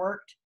hours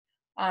worked.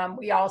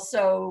 We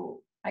also,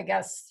 I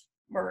guess,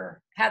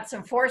 had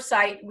some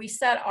foresight. We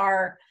set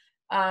our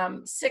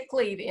sick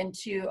leave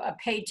into a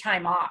paid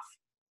time off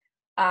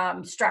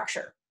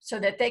structure so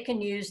that they can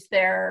use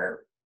their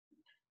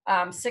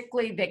sick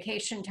leave,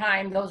 vacation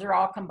time. Those are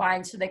all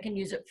combined so they can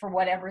use it for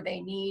whatever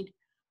they need.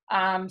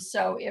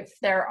 So if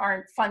there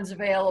aren't funds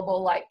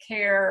available like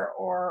CARE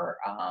or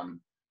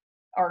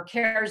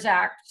CARES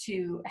Act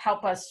to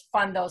help us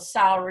fund those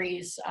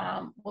salaries,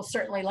 we'll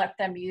certainly let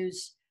them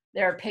use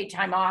their paid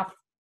time off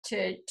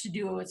to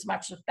do as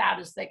much of that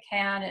as they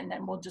can, and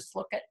then we'll just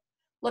look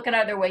at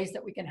other ways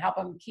that we can help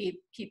them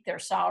keep their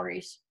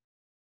salaries.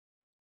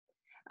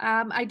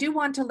 I do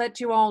want to let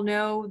you all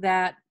know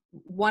that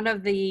one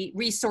of the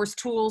resource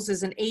tools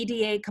is an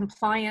ADA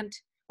compliant,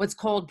 what's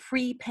called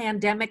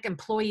pre-pandemic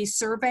employee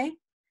survey,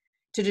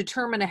 to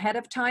determine ahead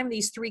of time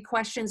these 3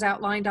 questions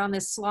outlined on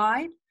this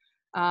slide.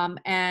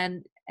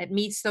 And it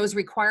meets those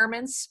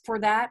requirements for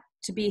that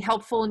to be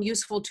helpful and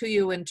useful to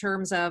you in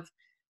terms of,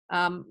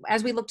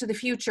 as we look to the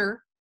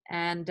future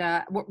and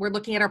we're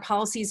looking at our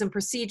policies and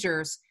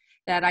procedures,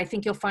 that I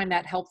think you'll find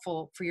that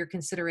helpful for your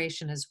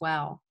consideration as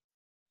well.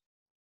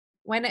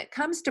 When it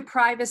comes to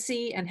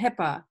privacy and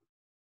HIPAA,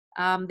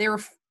 there are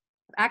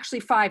actually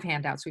 5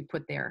 handouts we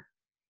put there.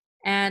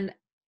 And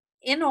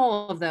in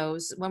all of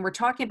those, when we're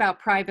talking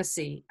about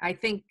privacy, I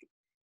think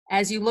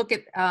as you look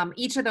at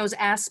each of those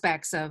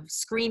aspects of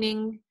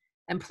screening,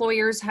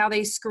 employers, how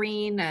they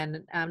screen,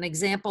 and an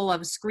example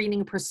of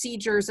screening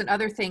procedures and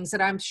other things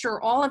that I'm sure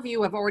all of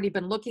you have already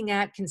been looking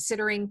at,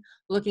 considering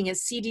looking at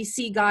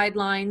CDC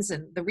guidelines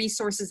and the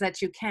resources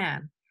that you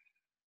can.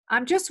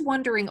 I'm just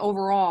wondering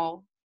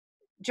overall,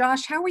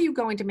 Josh, how are you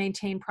going to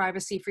maintain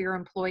privacy for your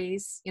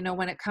employees,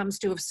 when it comes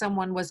to if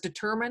someone was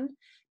determined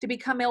to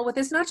become ill with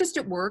this, not just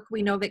at work?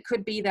 We know that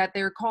could be that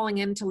they're calling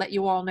in to let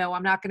you all know,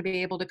 I'm not going to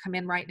be able to come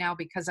in right now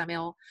because I'm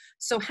ill.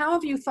 So how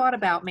have you thought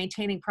about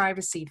maintaining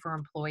privacy for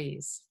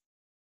employees?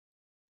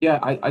 Yeah,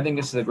 I think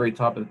this is a great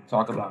topic to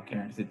talk about,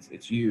 Karen.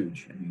 It's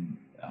huge. I mean,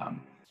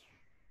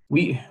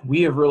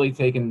 we have really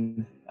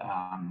taken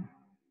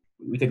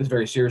we take this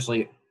very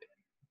seriously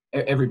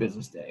every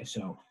business day.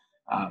 So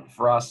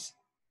for us,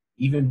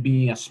 even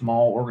being a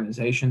small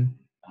organization,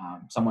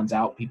 someone's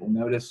out, people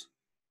notice.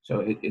 So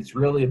it's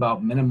really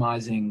about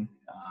minimizing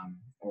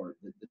or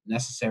the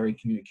necessary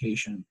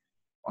communication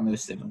on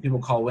those things. When people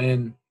call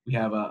in, we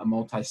have a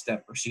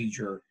multi-step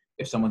procedure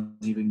if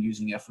someone's even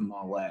using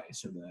FMLA,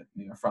 so that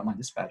a frontline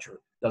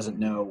dispatcher doesn't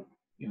know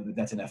that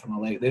that's an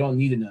FMLA. They don't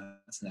need to know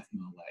that's an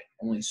FMLA.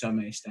 Only so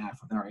many staff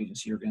within our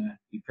agency are going to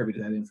be privy to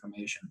that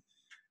information.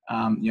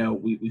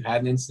 We've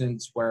had an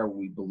instance where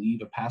we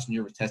believe a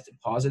passenger was tested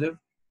positive.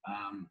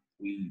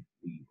 We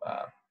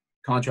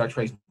contract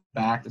traced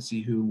back to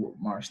see who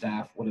our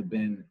staff would have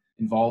been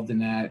involved in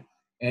that,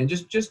 and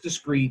just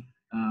discreet,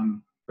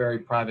 very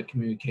private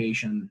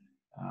communication,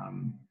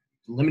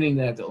 limiting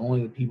that to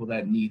only the people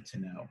that need to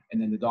know,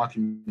 and then the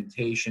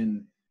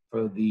documentation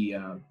for the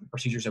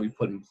procedures that we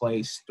put in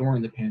place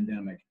during the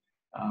pandemic.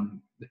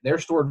 They're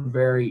stored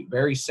very,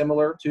 very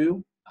similar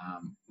to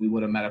we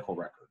would a medical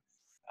record.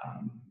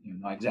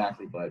 Not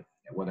exactly, but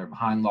whether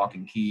behind lock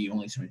and key,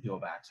 only so many people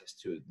have access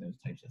to it, those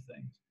types of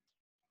things.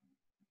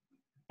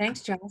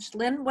 Thanks, Josh.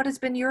 Lynn, what has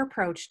been your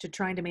approach to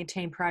trying to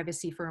maintain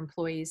privacy for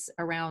employees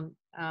around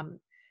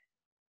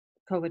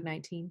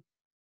COVID-19?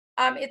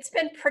 It's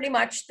been pretty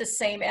much the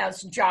same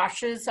as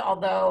Josh's,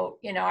 although,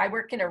 I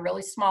work in a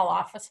really small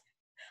office.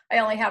 I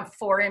only have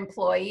 4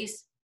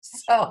 employees.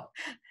 So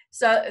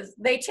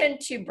they tend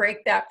to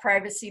break that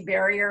privacy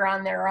barrier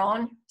on their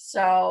own.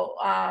 So,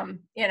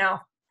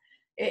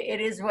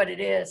 it is what it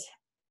is.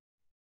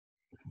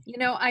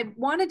 I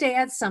wanted to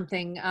add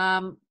something.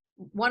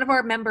 One of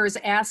our members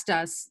asked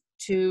us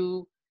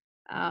to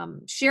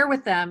share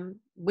with them,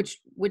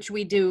 which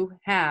we do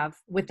have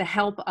with the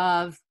help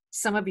of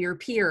some of your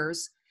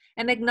peers,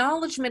 an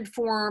acknowledgement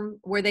form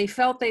where they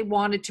felt they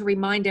wanted to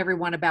remind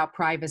everyone about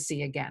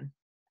privacy again,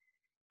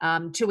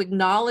 to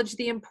acknowledge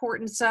the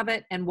importance of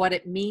it and what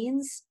it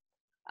means.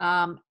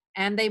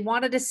 And they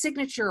wanted a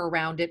signature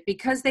around it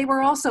because they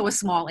were also a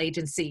small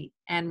agency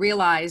and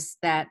realized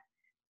that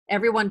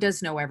everyone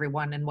does know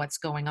everyone and what's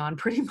going on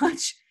pretty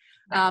much.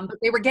 But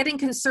they were getting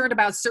concerned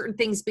about certain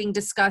things being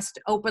discussed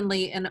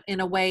openly in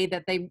a way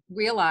that they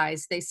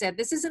realized. They said,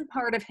 this isn't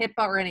part of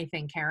HIPAA or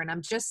anything, Karen.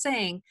 I'm just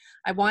saying,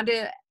 I want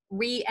to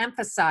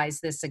re-emphasize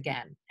this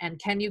again. And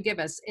can you give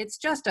us, it's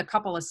just a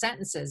couple of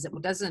sentences. It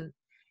doesn't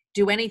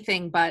do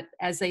anything, but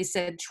as they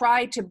said,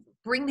 try to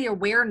bring the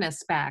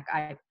awareness back.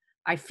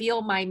 I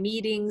feel my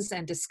meetings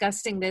and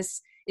discussing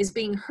this is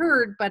being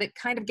heard, but it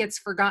kind of gets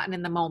forgotten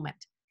in the moment.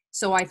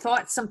 So I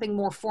thought something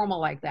more formal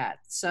like that.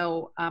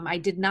 So I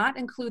did not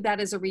include that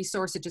as a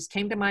resource. It just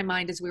came to my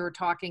mind as we were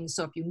talking.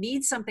 So if you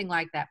need something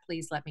like that,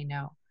 please let me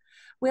know.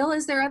 Will,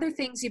 is there other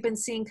things you've been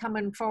seeing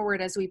coming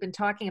forward as we've been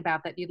talking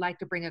about that you'd like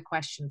to bring a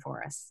question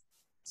for us?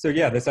 So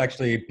yeah, this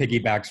actually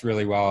piggybacks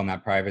really well on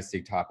that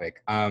privacy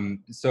topic.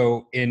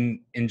 So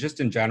in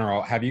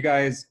general, have you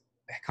guys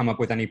come up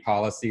with any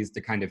policies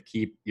to kind of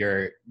keep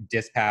your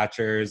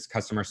dispatchers,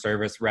 customer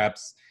service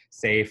reps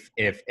safe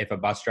if a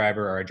bus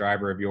driver or a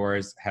driver of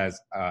yours has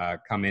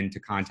come into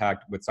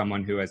contact with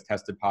someone who has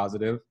tested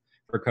positive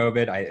for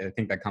COVID? I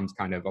think that comes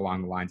kind of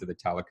along the lines of the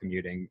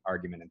telecommuting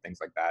argument and things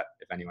like that,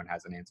 if anyone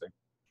has an answer.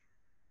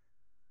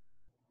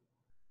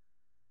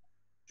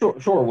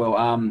 Sure.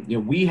 Well,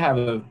 we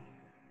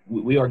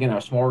are, again,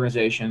 a small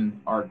organization.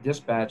 Our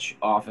dispatch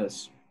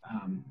office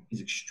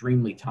is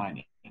extremely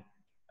tiny.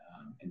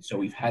 And so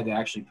we've had to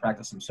actually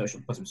put some social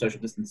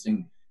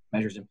distancing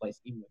measures in place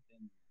even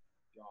within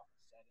the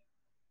office setting.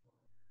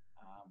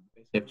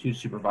 Basically have two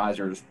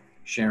supervisors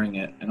sharing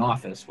an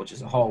office, which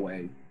is a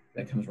hallway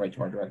that comes right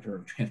to our director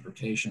of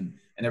transportation,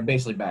 and they're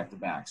basically back to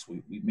back. So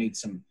we've made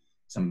some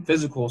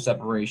physical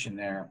separation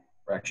there.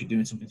 We're actually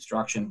doing some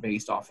construction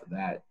based off of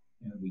that.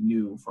 We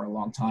knew for a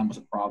long time was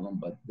a problem,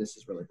 but this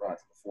has really brought it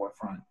to the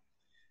forefront.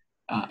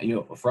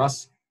 For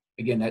us,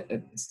 again,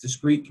 it's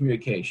discrete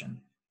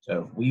communication.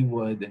 So if we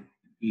would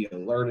be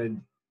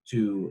alerted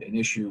to an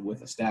issue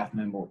with a staff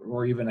member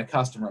or even a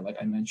customer, like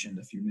I mentioned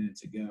a few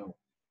minutes ago,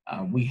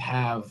 we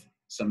have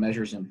some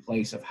measures in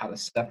place of how to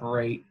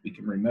separate. We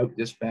can remote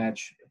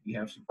dispatch if we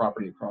have some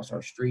property across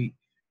our street.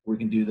 We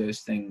can do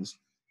those things.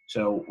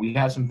 So we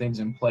have some things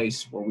in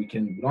place where we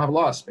don't have a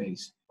lot of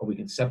space, but we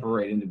can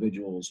separate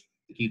individuals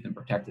to keep them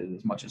protected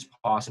as much as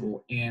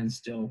possible and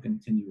still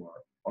continue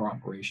our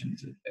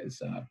operations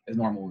as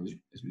normal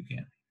as we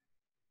can.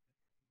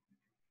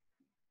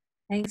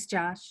 Thanks,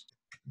 Josh.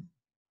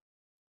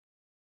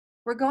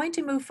 We're going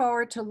to move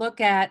forward to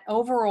look at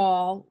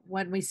overall,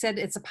 when we said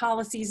it's the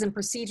policies and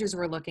procedures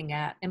we're looking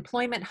at,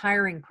 employment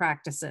hiring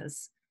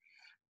practices.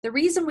 The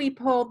reason we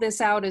pulled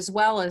this out as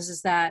well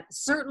is that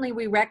certainly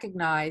we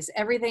recognize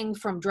everything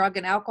from drug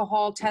and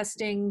alcohol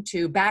testing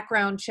to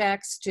background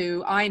checks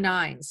to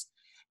I-9s,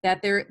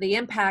 that the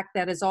impact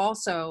that has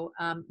also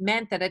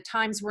meant that at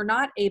times we're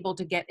not able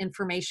to get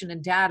information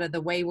and data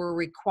the way we're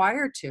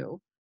required to,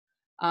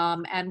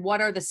 and what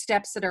are the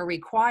steps that are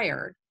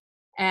required.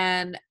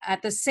 And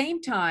at the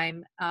same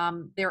time,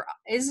 there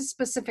is a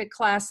specific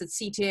class that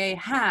CTAA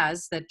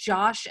has that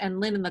Josh and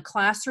Lynn in the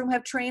classroom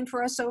have trained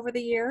for us over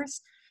the years,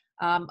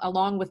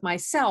 along with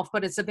myself,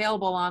 but it's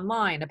available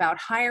online, about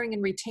hiring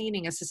and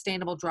retaining a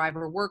sustainable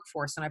driver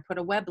workforce. And I put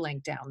a web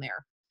link down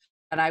there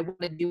that I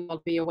wanted you all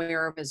to be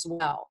aware of as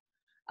well.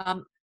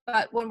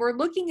 But when we're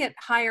looking at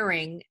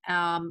hiring,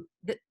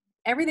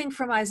 everything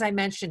from, as I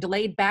mentioned,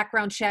 delayed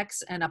background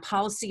checks and a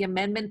policy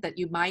amendment that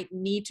you might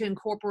need to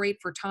incorporate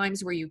for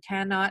times where you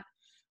cannot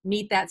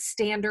meet that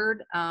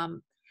standard.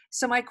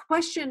 So my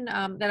question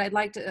that I'd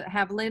like to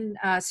have Lynn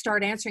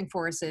start answering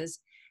for us is,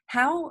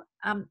 have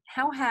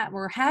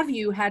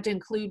you had to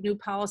include new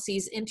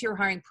policies into your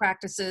hiring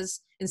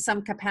practices in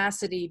some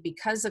capacity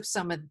because of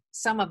some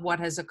of what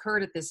has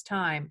occurred at this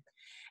time?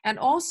 And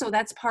also,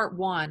 that's part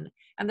one.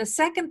 And the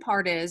second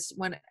part is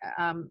when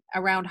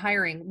around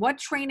hiring, what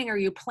training are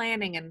you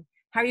planning and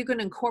how are you going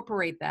to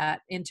incorporate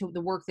that into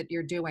the work that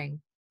you're doing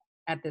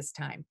at this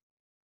time?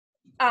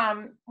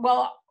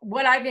 Well,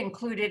 what I've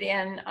included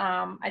in,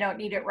 I don't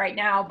need it right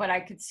now, but I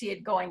could see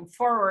it going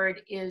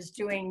forward, is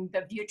doing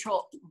the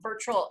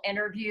virtual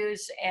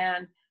interviews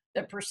and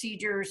the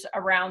procedures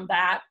around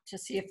that to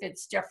see if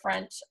it's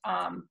different.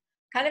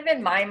 Kind of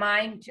in my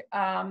mind,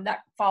 that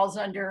falls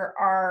under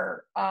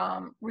our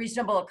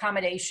reasonable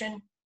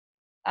accommodation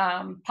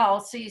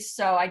policies.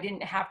 So I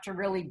didn't have to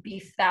really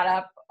beef that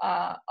up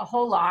a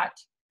whole lot.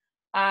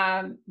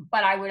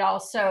 But I would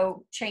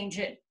also change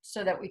it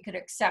so that we could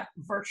accept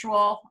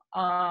virtual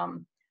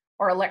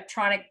or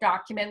electronic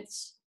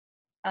documents.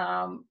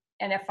 And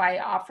if I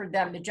offered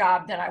them the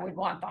job, then I would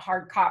want the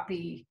hard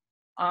copy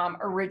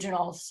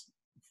originals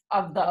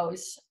of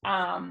those.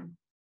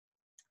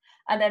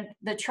 And then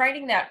the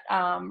training that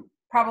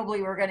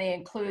probably we're going to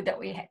include that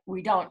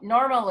we don't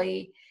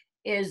normally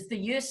is the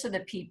use of the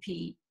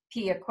PPE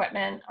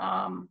equipment.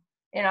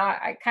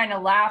 I kind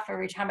of laugh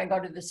every time I go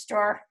to the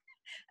store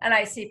and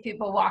I see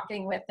people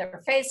walking with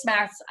their face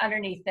masks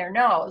underneath their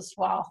nose.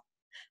 Well,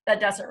 that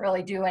doesn't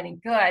really do any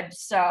good.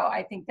 So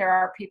I think there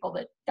are people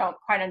that don't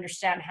quite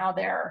understand how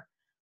they're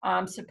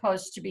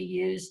supposed to be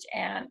used,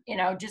 and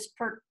just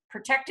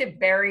protective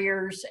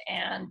barriers,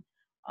 and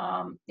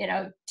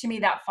to me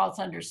that falls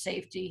under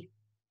safety.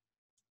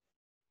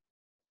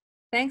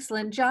 Thanks,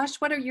 Lynn. Josh,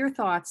 what are your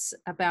thoughts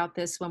about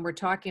this when we're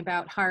talking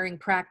about hiring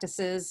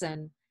practices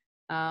and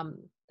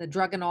the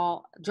drug and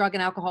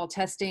alcohol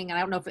testing? And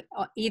I don't know if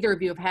either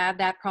of you have had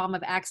that problem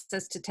of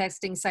access to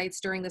testing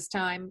sites during this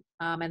time.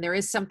 And there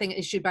is something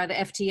issued by the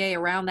FTA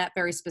around that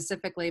very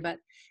specifically, but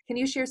can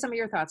you share some of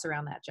your thoughts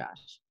around that,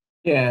 Josh?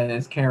 Yeah, and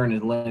as Karen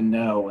and Lynn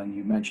know, and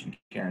you mentioned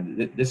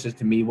Karen, this is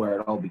to me where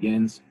it all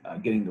begins,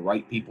 getting the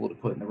right people to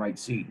put in the right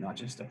seat, not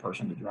just a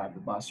person to drive the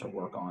bus or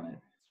work on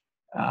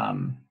it.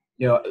 Um,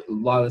 a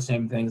lot of the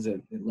same things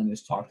that Lynn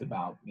has talked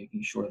about,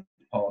 making sure that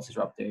the policies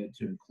are updated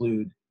to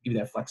include, give you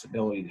that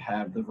flexibility to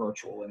have the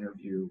virtual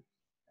interview,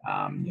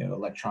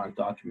 electronic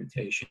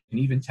documentation, and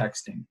even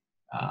texting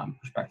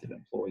prospective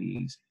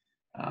employees.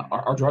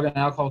 Our drug and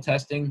alcohol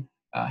testing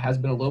has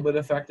been a little bit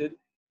affected.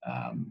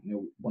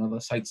 One of the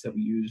sites that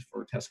we use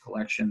for test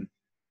collection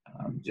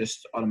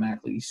just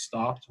automatically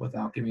stopped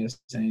without giving us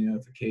any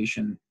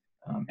notification,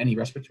 any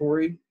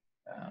respiratory,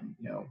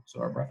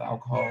 so our breath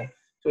alcohol.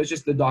 So it's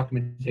just the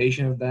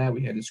documentation of that.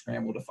 We had to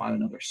scramble to find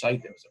another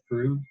site that was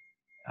approved.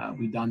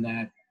 We've done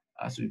that.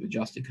 So we've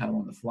adjusted kind of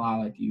on the fly,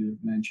 like you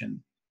mentioned.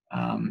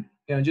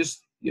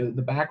 Just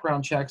the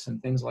background checks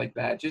and things like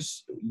that.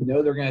 Just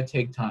they're going to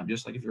take time.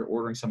 Just like if you're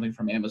ordering something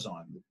from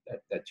Amazon,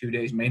 that 2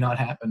 days may not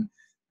happen.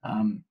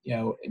 And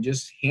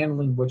just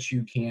handling what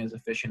you can as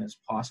efficient as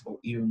possible,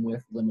 even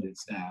with limited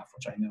staff,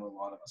 which I know a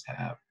lot of us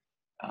have.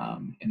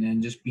 And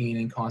then just being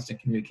in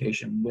constant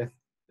communication with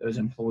those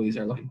employees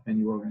that are looking in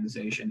your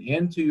organization,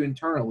 and to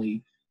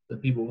internally the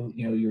people,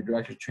 your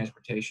directors of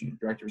transportation, your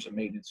directors of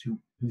maintenance who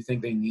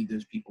think they need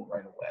those people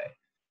right away.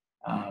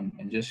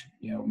 And just,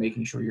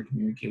 making sure you're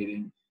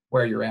communicating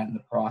where you're at in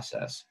the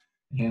process,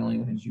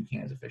 handling things you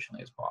can as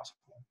efficiently as possible.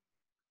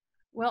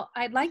 Well,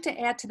 I'd like to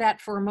add to that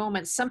for a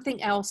moment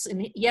something else.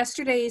 In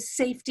yesterday's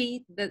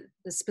safety, the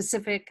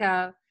specific,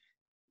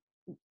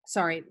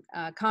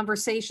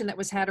 conversation that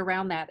was had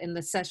around that in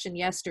the session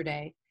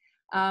yesterday.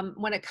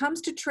 When it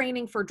comes to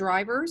training for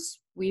drivers,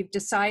 we've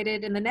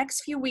decided in the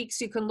next few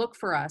weeks you can look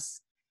for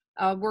us.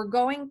 We're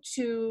going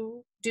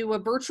to do a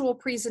virtual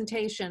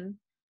presentation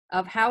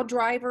of how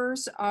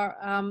drivers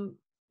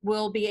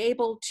will be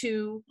able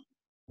to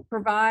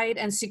provide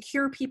and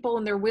secure people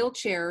in their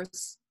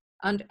wheelchairs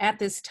at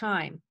this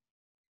time.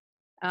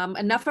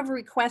 Enough of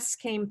requests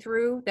came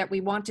through that we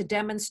want to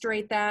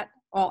demonstrate that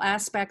all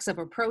aspects of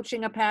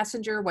approaching a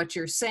passenger, what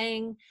you're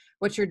saying,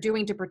 what you're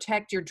doing to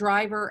protect your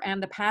driver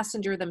and the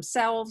passenger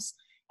themselves.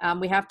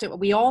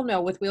 We all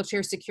know with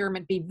wheelchair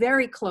securement, be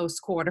very close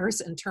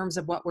quarters in terms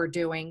of what we're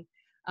doing,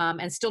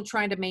 and still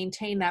trying to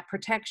maintain that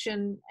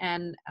protection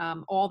and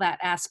all that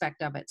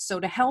aspect of it.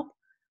 So to help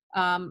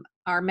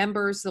our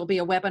members, there'll be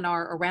a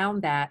webinar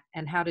around that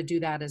and how to do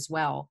that as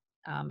well,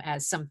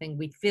 as something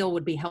we feel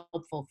would be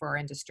helpful for our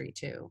industry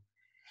too.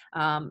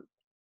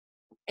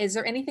 Is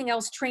there anything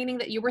else training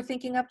that you were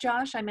thinking of,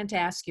 Josh? I meant to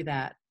ask you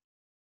that.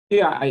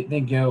 Yeah, I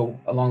think,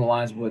 along the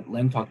lines of what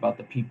Lynn talked about,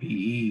 the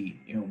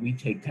PPE, we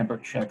take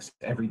temperature checks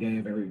every day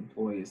of every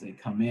employee as they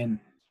come in.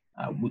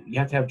 You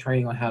have to have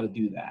training on how to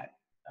do that.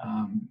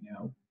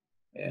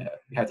 You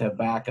have to have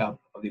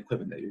backup of the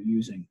equipment that you're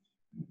using.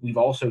 We've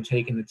also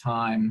taken the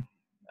time,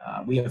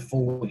 we have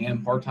full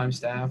and part-time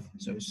staff.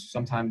 So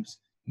sometimes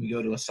we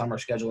go to a summer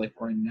schedule like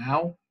we're in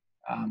now,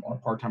 our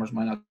part-timers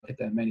might not get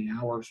that many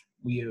hours.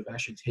 We have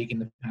actually taken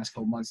the past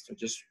couple months to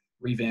just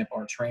revamp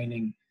our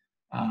training,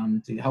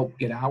 to help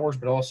get hours,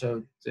 but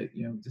also to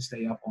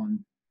stay up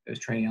on those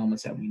training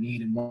elements that we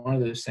need. And one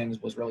of those things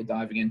was really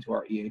diving into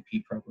our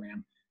EAP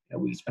program.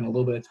 We spent a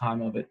little bit of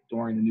time of it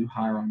during the new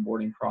hire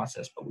onboarding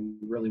process, but we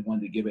really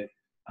wanted to give it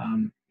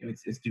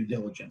its due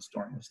diligence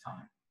during this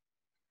time.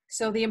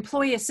 So the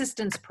employee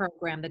assistance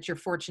program that you're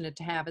fortunate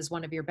to have is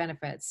one of your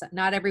benefits.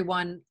 Not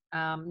everyone,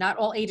 not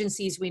all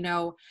agencies we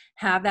know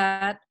have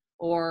that,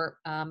 or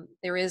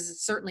there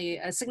is certainly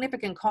a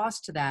significant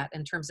cost to that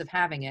in terms of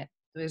having it.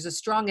 There's a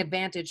strong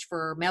advantage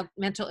for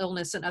mental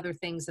illness and other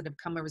things that have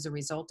come as a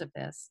result of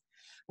this,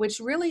 which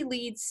really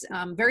leads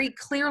very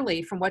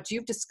clearly from what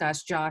you've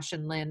discussed, Josh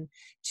and Lynn,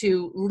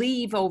 to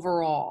leave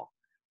overall.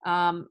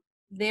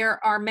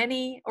 There are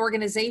many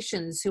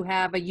organizations who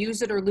have a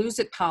use it or lose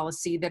it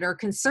policy that are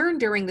concerned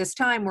during this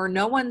time where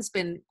no one's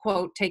been,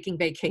 quote, taking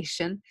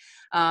vacation,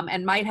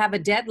 and might have a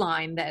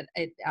deadline that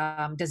it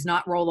does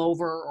not roll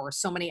over or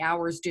so many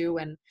hours due.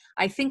 And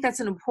I think that's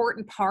an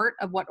important part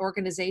of what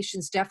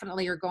organizations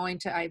definitely are going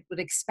to, I would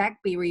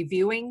expect, be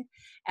reviewing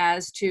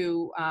as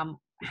to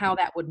how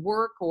that would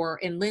work, or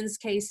in Lynn's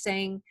case,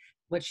 saying,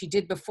 what she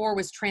did before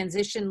was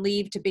transition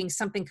leave to being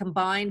something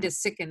combined as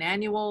sick and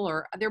annual,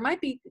 or there might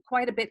be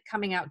quite a bit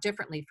coming out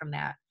differently from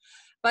that.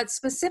 But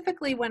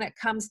specifically when it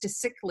comes to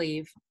sick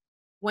leave,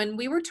 when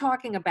we were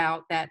talking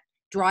about that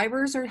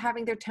drivers are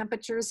having their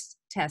temperatures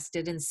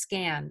tested and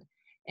scanned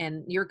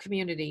in your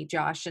community,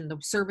 Josh, and the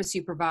service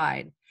you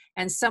provide,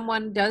 and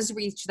someone does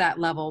reach that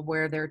level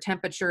where their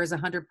temperature is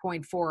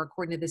 100.4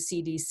 according to the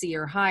CDC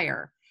or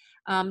higher,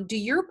 do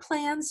your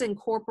plans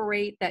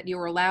incorporate that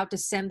you're allowed to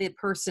send the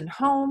person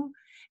home,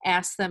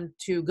 ask them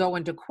to go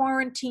into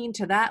quarantine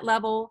to that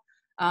level,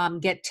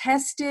 get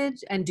tested,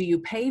 and do you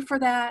pay for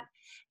that?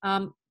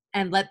 And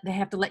they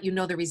have to let you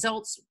know the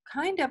results.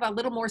 Kind of a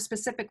little more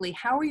specifically,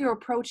 how are you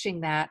approaching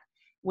that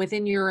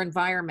within your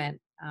environment?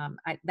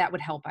 That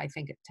would help, I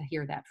think, to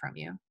hear that from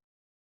you.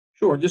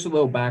 Sure. Just a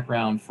little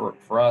background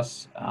for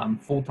us.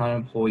 Full-time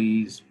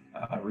employees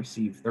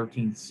receive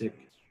 13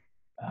 sick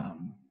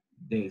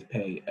days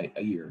pay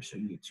a year. So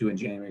you get 2 in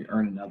January,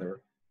 earn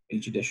another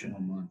each additional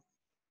month.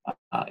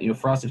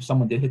 For us, if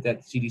someone did hit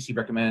that CDC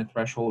recommended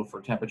threshold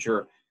for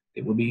temperature,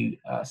 they will be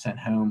sent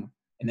home.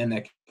 And then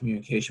that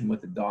communication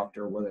with the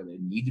doctor, whether they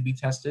need to be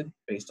tested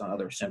based on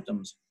other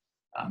symptoms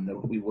that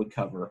we would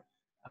cover,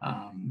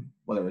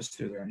 whether it's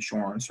through their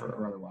insurance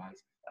or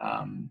otherwise.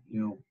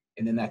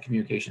 And then that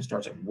communication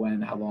starts at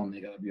when, how long they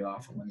got to be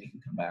off, and when they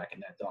can come back,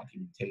 and that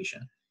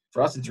documentation.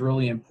 For us, it's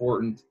really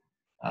important.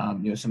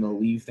 Some of the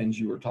leave things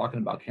you were talking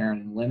about, Karen,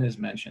 and Lynn has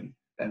mentioned,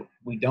 that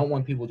we don't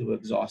want people to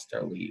exhaust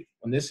their leave.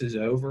 When this is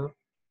over,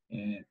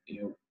 and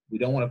we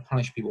don't want to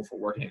punish people for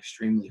working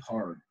extremely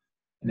hard,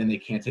 and then they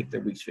can't take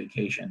their week's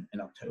vacation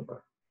in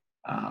October.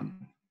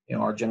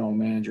 Our general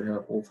manager,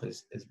 Eric Wolf,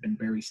 has been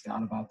very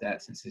stout about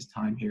that since his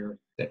time here,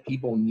 that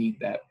people need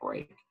that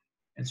break.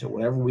 And so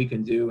whatever we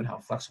can do and how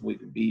flexible we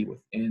can be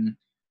within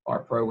our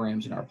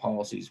programs and our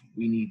policies,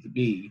 we need to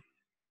be,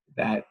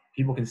 that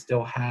people can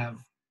still have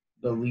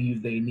the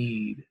leave they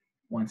need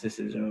once this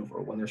is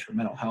over, whether it's for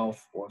mental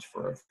health or it's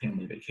for a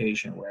family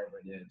vacation,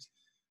 wherever it is.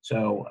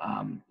 So,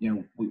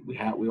 we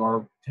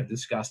have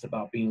discussed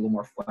about being a little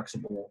more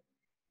flexible,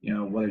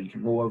 whether you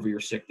can roll over your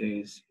sick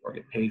days or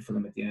get paid for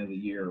them at the end of the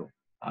year.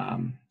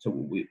 So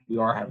we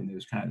are having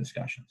those kind of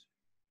discussions.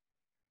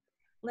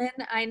 Lynn,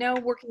 I know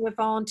working with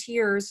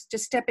volunteers,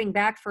 just stepping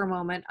back for a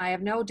moment, I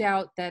have no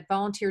doubt that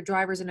volunteer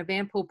drivers in a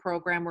van pool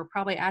program were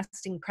probably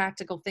asking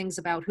practical things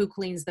about who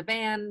cleans the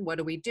van, what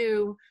do we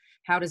do,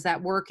 how does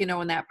that work, in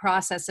that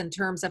process in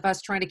terms of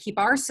us trying to keep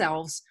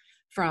ourselves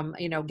from,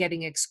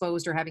 getting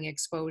exposed or having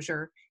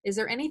exposure. Is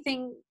there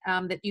anything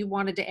that you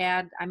wanted to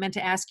add? I meant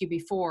to ask you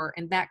before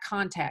in that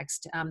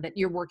context that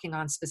you're working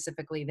on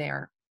specifically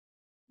there.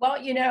 Well,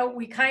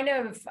 we kind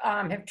of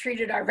have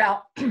treated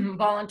our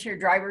volunteer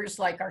drivers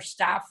like our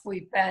staff.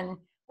 We've been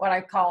what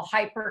I call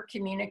hyper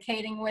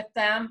communicating with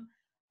them.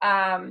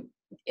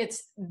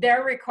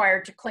 They're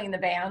required to clean the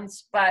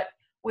vans, but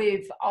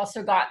we've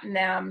also gotten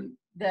them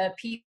the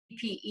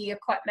PPE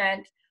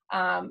equipment,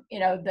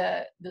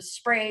 the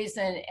sprays,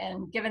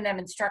 and given them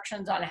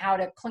instructions on how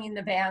to clean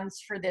the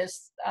vans for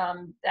this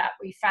that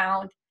we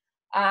found.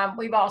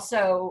 We've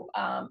also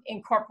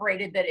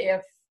incorporated that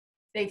if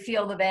they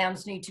feel the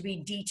vans need to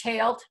be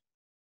detailed,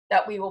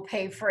 that we will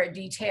pay for a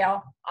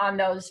detail on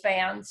those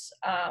vans.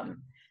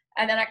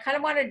 And then I kind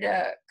of wanted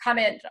to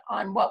comment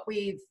on what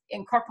we've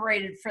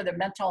incorporated for the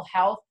mental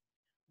health.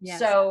 Yes.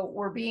 So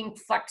we're being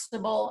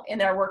flexible in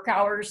their work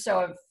hours.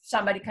 So if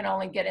somebody can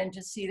only get in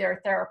to see their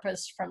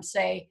therapist from,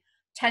 say,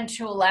 10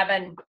 to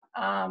 11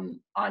 on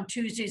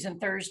Tuesdays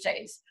and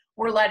Thursdays,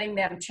 we're letting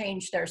them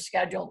change their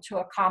schedule to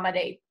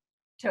accommodate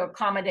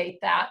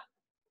that,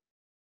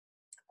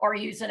 or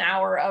use an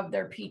hour of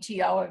their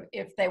PTO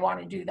if they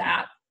want to do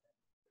that.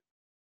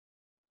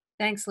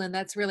 Thanks, Lynn.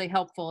 That's really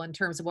helpful in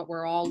terms of what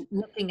we're all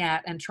looking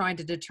at and trying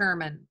to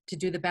determine to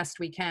do the best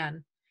we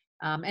can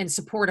in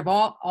support of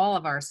all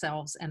of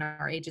ourselves and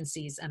our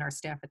agencies and our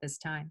staff at this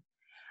time.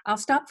 I'll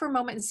stop for a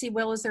moment and see,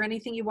 Will, is there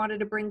anything you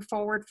wanted to bring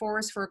forward for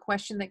us for a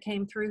question that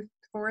came through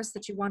for us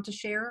that you want to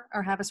share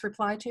or have us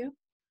reply to?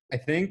 I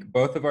think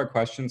both of our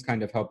questions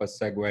kind of help us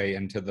segue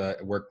into the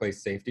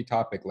workplace safety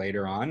topic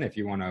later on, if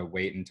you want to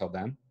wait until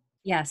then.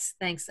 Yes,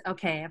 thanks.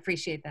 Okay, I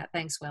appreciate that.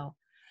 Thanks, Will.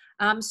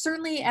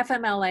 Certainly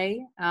FMLA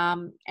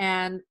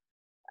and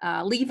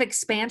leave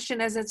expansion,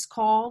 as it's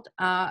called.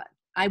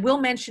 I will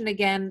mention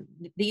again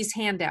these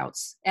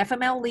handouts,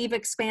 FML leave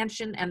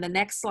expansion, and the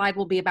next slide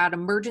will be about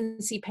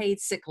emergency paid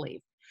sick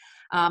leave.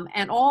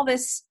 And all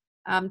this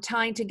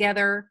tying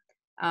together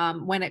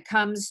when it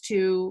comes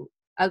to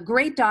a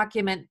great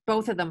document,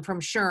 both of them from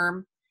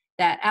SHRM,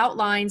 that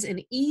outlines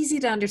in easy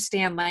to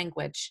understand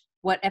language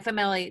what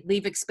FMLA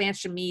leave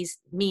expansion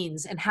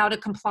means and how to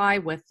comply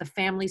with the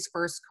Families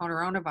First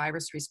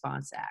Coronavirus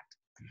Response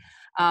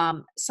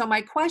Act. So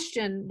my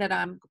question that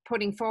I'm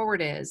putting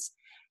forward is,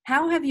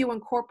 how have you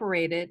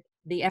incorporated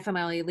the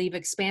FMLA leave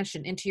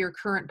expansion into your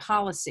current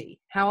policy?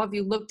 How have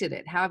you looked at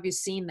it? How have you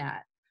seen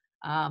that?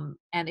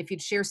 And if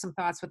you'd share some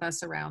thoughts with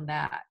us around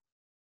that.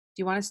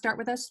 Do you want to start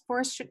with us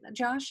for us,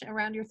 Josh,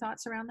 around your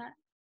thoughts around that?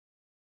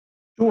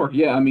 Sure.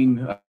 Yeah. I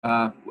mean,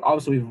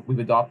 obviously we've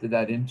adopted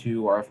that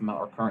into our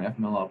current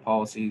FMLA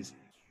policies.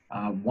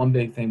 One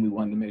big thing we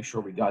wanted to make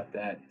sure we got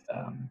that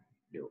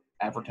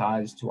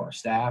advertised to our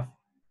staff,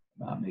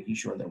 making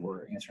sure that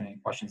we're answering any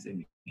questions they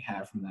may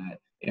have from that.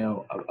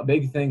 A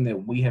big thing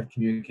that we have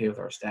communicated with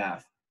our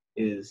staff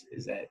is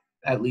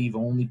that leave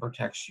only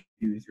protects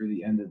you through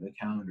the end of the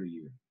calendar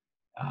year.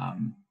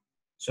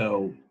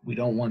 So we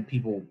don't want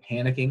people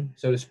panicking,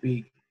 so to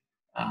speak.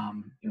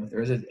 If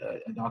there is a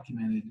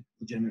documented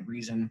legitimate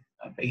reason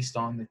based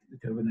on the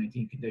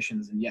COVID-19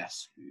 conditions, and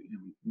yes,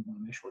 we want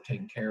to make sure we're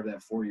taking care of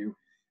that for you,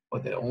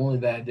 but that only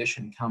that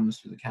addition comes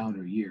through the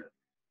calendar year.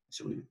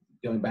 So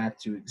going back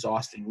to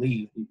exhausting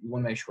leave, we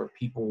want to make sure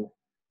people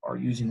are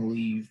using the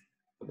leave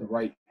for the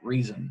right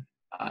reason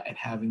and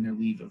having their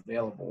leave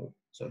available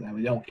so that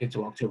we don't get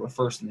to October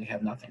 1st and they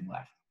have nothing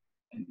left.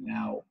 And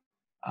now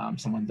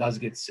someone does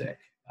get sick,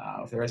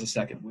 if there is a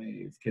second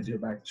wave, kids go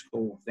back to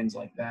school, things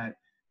like that.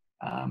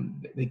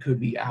 they could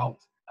be out,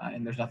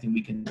 and there's nothing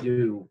we can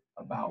do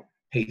about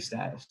pay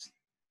status,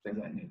 things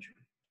of that nature.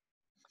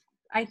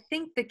 I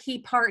think the key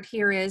part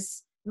here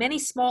is many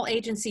small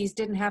agencies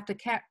did not have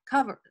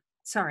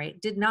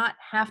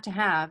to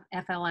have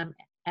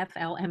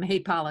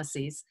FLMA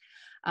policies.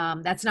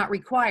 That's not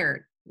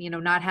required,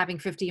 not having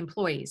 50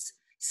 employees.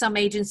 Some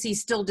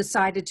agencies still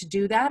decided to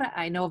do that.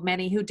 I know of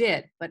many who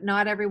did, but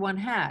not everyone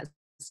has.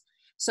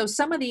 So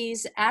some of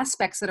these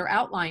aspects that are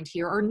outlined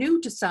here are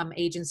new to some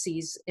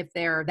agencies if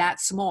they're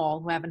that small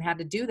who haven't had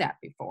to do that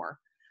before.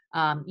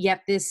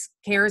 Yet this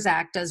CARES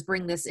Act does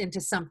bring this into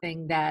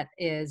something that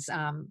is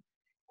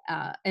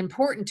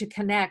important to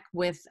connect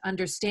with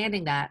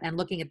understanding that and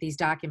looking at these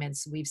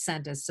documents we've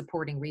sent as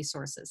supporting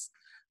resources.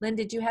 Lynn,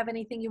 did you have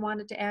anything you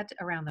wanted to add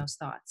around those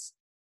thoughts?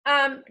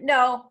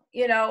 No,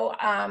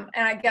 and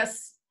I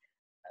guess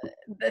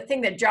the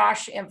thing that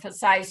Josh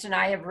emphasized, and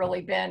I have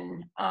really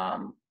been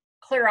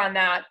clear on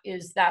that,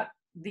 is that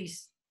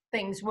these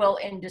things will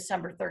end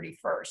December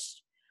 31st.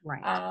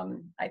 Right.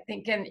 I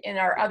think in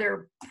our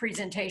other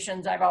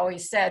presentations, I've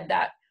always said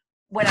that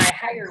when I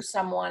hire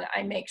someone,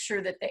 I make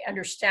sure that they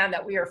understand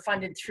that we are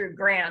funded through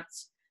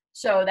grants,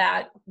 so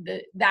that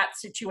that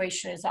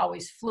situation is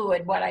always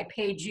fluid. What I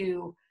paid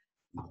you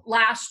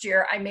last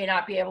year, I may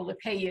not be able to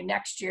pay you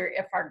next year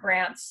if our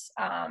grants,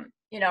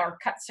 are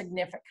cut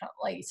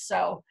significantly.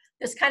 So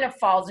this kind of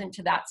falls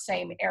into that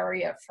same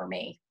area for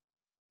me.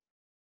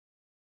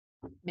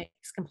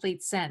 Makes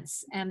complete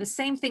sense. And the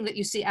same thing that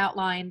you see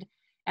outlined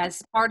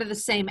as part of the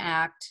same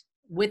act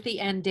with the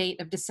end date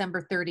of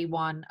December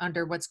 31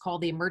 under what's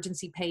called the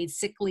emergency paid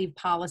sick leave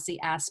policy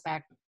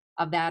aspect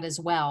of that as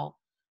well.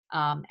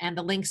 And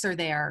the links are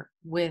there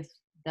with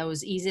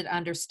those easy to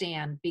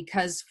understand,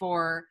 because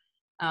for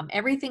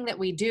everything that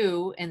we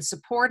do in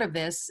support of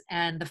this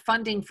and the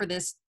funding for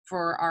this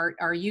for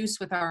our use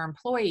with our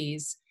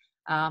employees,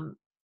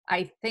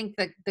 I think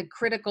that the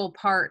critical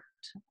part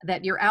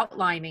that you're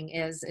outlining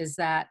is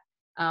that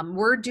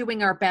we're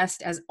doing our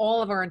best, as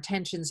all of our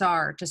intentions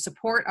are, to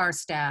support our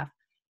staff,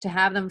 to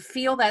have them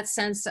feel that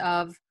sense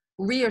of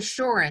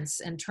reassurance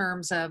in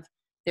terms of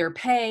their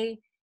pay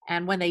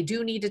and when they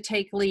do need to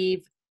take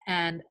leave,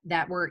 and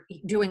that we're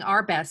doing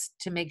our best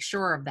to make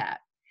sure of that.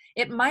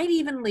 It might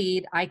even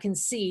lead, I can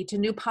see, to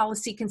new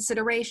policy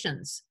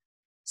considerations.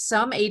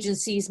 Some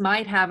agencies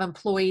might have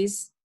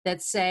employees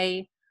that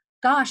say,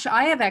 gosh,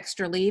 I have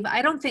extra leave.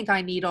 I don't think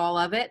I need all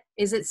of it.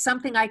 Is it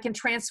something I can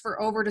transfer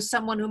over to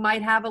someone who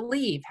might have a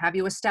leave? Have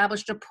you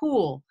established a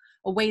pool,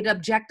 a way to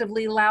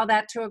objectively allow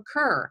that to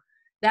occur?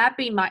 That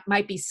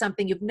might be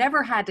something you've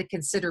never had to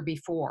consider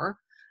before,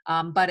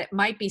 but it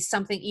might be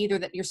something either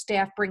that your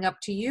staff bring up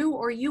to you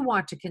or you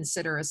want to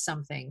consider as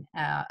something,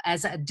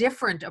 as a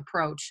different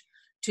approach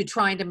to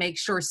trying to make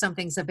sure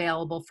something's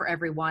available for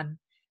everyone,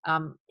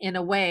 in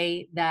a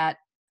way that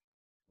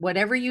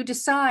whatever you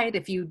decide,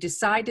 if you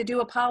decide to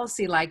do a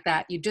policy like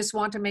that, you just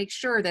want to make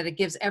sure that it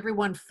gives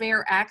everyone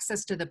fair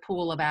access to the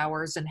pool of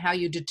hours and how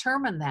you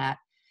determine that,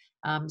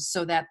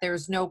 so that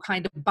there's no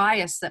kind of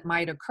bias that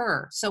might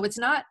occur. So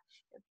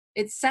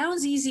it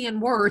sounds easy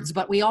in words,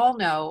 but we all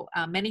know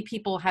many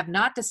people have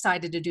not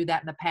decided to do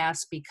that in the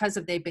past because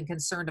they've been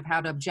concerned of how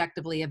to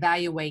objectively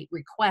evaluate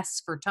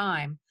requests for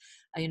time,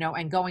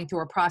 and going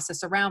through a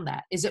process around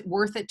that. Is it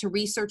worth it to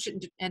research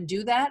it and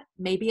do that?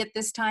 Maybe at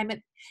this time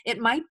it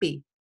might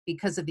be,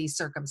 because of these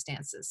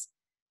circumstances.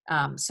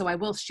 So I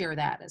will share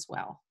that as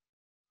well.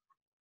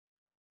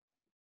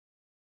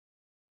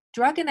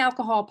 Drug and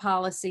alcohol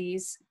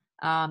policies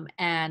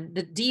and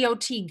the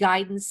DOT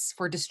guidance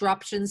for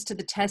disruptions to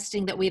the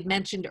testing that we had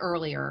mentioned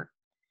earlier,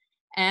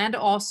 and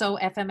also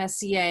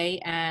FMSCA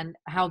and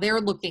how they're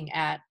looking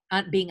at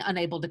being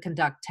unable to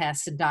conduct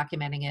tests and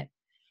documenting it.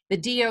 The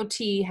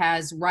DOT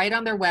has right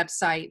on their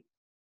website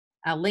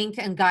a link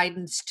and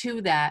guidance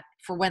to that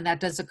for when that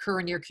does occur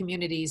in your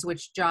communities,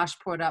 which Josh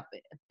put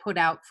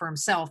out for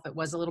himself. It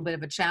was a little bit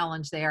of a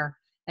challenge there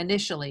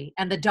initially,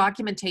 and the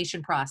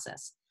documentation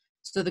process.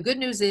 So the good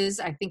news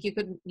is, I think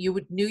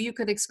you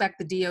could expect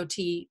the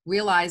DOT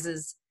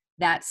realizes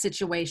that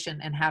situation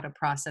and how to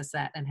process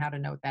that and how to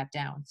note that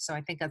down. So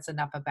I think that's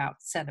enough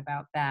said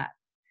about that.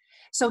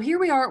 So here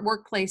we are at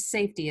workplace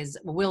safety, as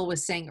Will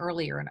was saying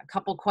earlier, and a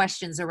couple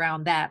questions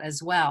around that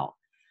as well.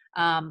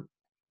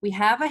 We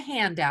have a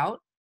handout,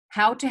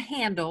 how to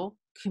handle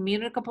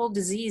communicable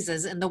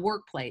diseases in the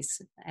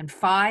workplace, and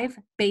 5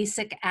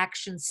 basic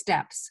action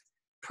steps,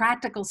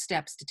 practical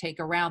steps to take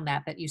around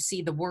that you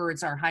see the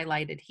words are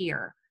highlighted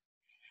here.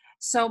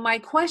 So my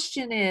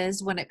question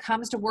is, when it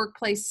comes to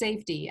workplace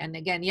safety, and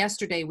again,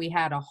 yesterday we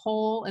had a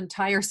whole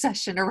entire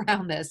session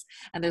around this,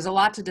 and there's a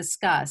lot to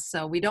discuss,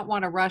 so we don't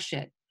want to rush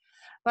it.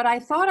 But I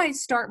thought I'd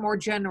start more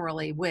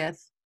generally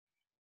with,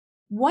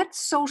 what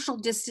social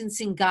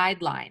distancing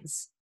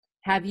guidelines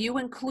have you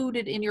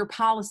included in your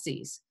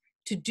policies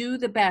to do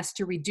the best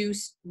to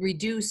reduce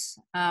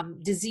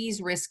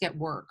disease risk at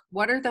work?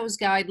 What are those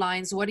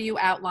guidelines? What are you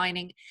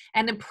outlining?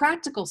 And in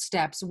practical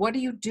steps, what are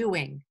you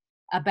doing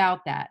about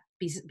that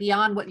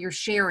beyond what you're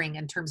sharing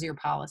in terms of your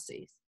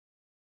policies?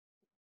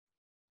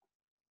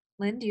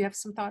 Lynn, do you have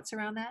some thoughts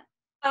around that?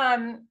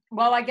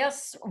 Well, I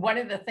guess one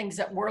of the things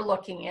that we're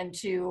looking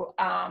into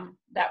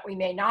that we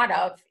may not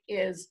have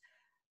is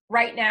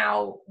right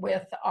now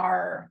with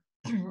our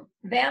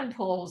van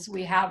pools,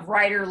 we have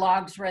writer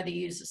logs where they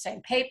use the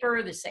same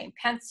paper, the same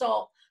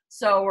pencil.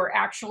 So we're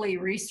actually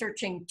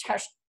researching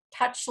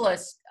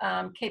touchless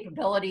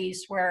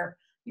capabilities where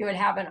you would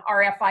have an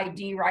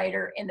RFID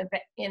writer in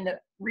the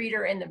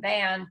reader in the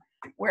van,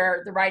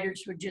 where the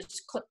writers would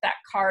just clip that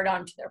card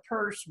onto their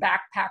purse,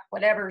 backpack,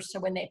 whatever. So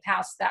when they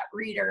pass that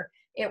reader,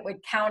 it would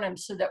count them,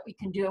 so that we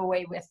can do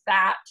away with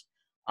that.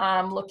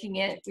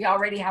 Looking at, we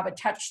already have a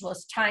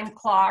touchless time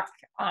clock.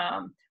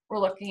 We're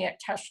looking at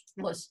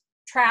touchless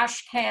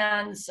trash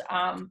cans,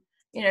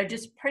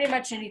 just pretty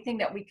much anything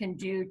that we can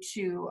do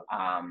to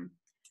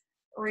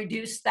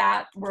reduce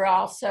that. We're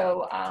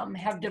also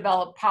have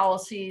developed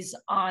policies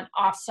on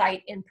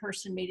off-site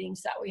in-person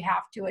meetings that we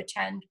have to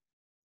attend.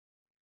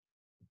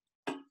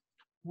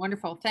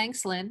 Wonderful.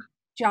 Thanks, Lynn.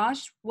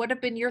 Josh, what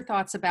have been your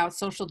thoughts about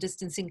social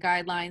distancing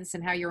guidelines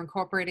and how you're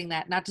incorporating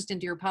that, not just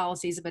into your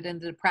policies, but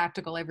into the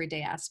practical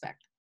everyday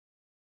aspect?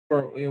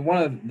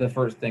 One of the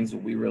first things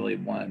that we really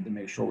wanted to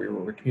make sure we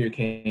were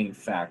communicating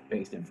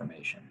fact-based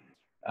information,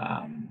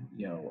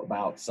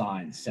 about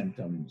signs,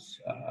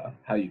 symptoms,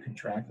 how you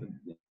contract them.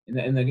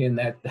 And again,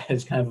 that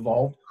has kind of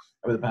evolved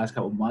over the past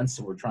couple of months.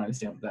 So we're trying to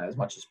stay up with that as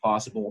much as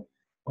possible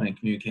when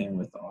communicating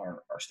with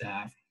our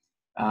staff.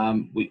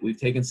 We've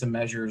taken some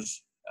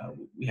measures.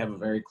 We have a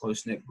very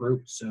close-knit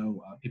group,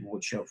 so people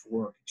would show up for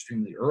work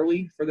extremely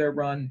early for their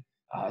run.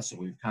 So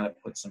we've kind of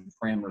put some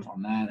parameters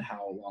on that,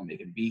 how long they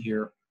can be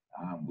here.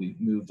 We've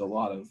moved a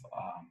lot of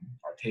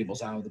our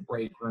tables out of the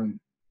break room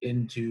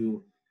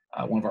into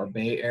one of our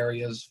bay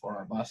areas for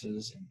our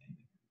buses, and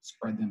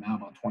spread them out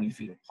about 20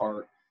 feet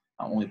apart,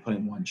 only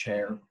putting one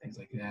chair, things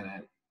like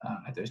that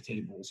at those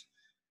tables.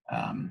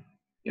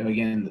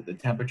 Again, the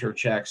temperature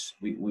checks,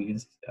 we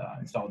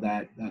installed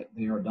that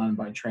they are done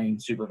by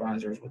trained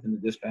supervisors within the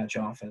dispatch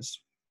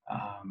office,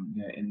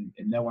 and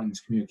no one's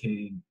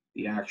communicating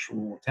the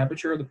actual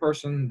temperature of the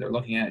person. They're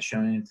looking at it,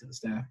 showing it to the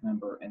staff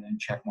member, and then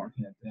check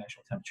marking that the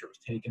actual temperature was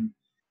taken.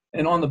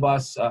 And on the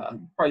bus,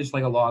 probably just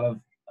like a lot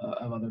of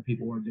other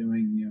people are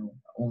doing,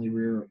 only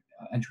rear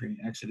entry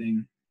and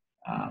exiting.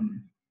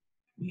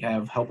 We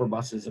have helper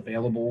buses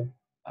available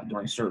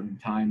during certain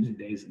times and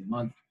days of the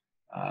month.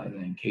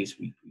 In case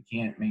we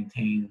can't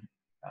maintain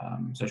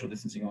social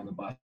distancing on the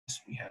bus,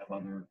 we have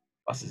other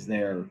buses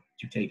there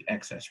to take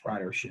excess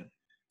ridership,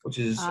 which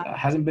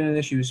hasn't been an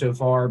issue so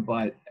far,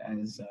 but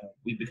as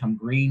we become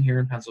green here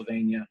in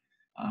Pennsylvania,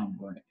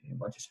 we're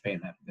anticipating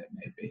that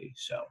may be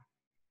so.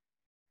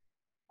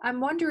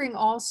 I'm wondering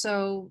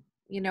also,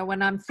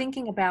 when I'm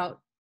thinking about,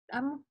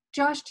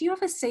 Josh, do you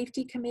have a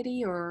safety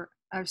committee or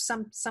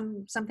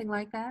something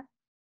like that?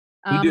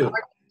 We do.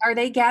 Are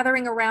they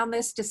gathering around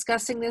this,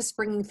 discussing this,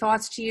 bringing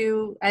thoughts to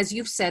you? As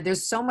you've said,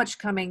 there's so much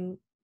coming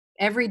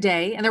every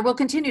day, and there will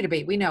continue to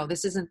be. We know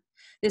this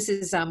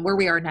is where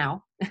we are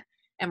now,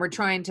 and we're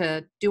trying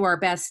to do our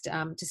best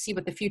to see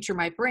what the future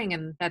might bring,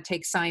 and that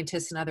takes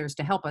scientists and others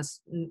to help us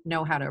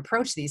know how to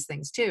approach these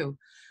things too.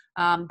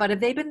 But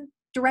have they been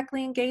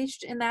directly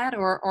engaged in that,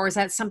 or is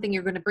that something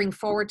you're going to bring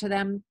forward to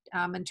them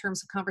in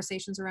terms of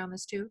conversations around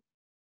this too?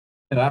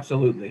 No,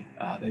 absolutely.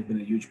 They've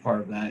been a huge part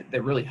of that.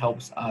 That really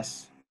helps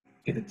us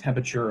get the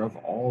temperature of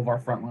all of our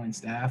frontline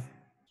staff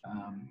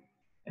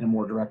in a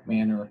more direct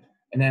manner,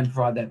 and then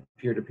provide that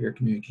peer-to-peer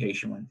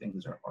communication when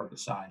things are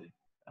decided.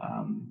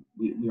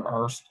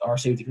 Our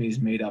safety committee is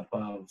made up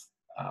of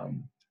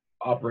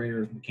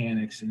operators,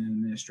 mechanics, and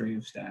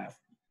administrative staff,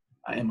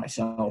 and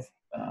myself,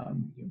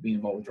 being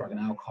involved with drug and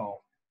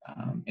alcohol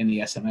in the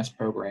SMS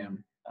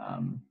program,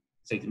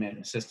 safety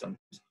management systems.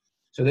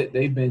 So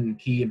they've been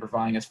key in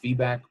providing us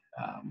feedback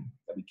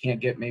that we can't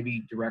get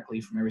maybe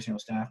directly from every single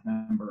staff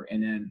member,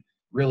 and then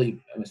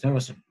really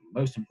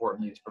most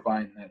importantly is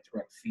providing that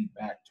direct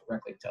feedback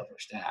directly to other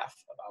staff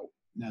about,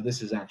 now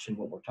this is actually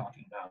what we're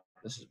talking about,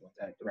 this is what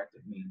that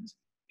directive means,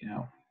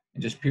 and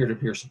just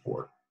peer-to-peer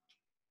support.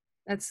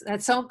 That's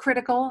so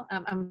critical.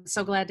 I'm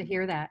so glad to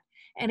hear that.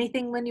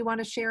 Anything, Lynn, you want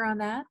to share on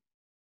that?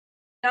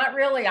 Not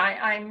really.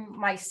 I'm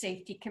my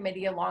safety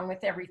committee along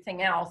with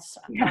everything else.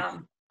 Yeah.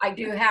 I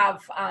do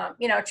have,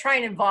 try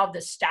and involve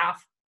the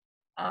staff.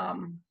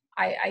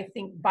 I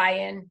think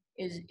buy-in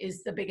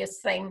is the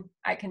biggest thing.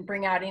 I can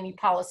bring out any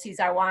policies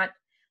I want,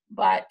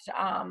 but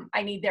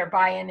I need their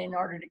buy-in in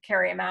order to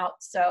carry them out.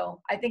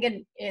 So I think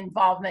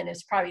involvement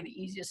is probably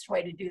the easiest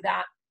way to do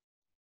that.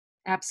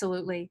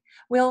 Absolutely.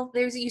 Well,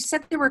 you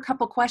said there were a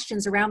couple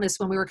questions around this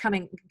when we were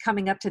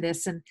coming up to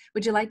this, and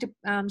would you like to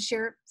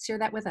share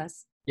that with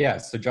us? Yeah,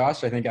 so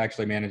Josh, I think,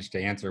 actually managed to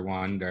answer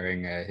one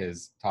during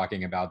his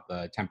talking about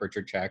the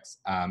temperature checks,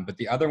 but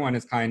the other one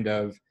is kind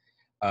of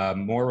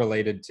more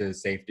related to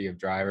safety of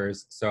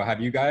drivers. So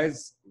have you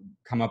guys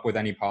come up with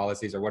any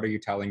policies, or what are you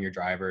telling your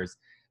drivers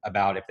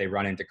about if they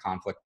run into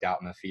conflict out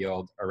in the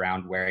field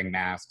around wearing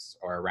masks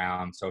or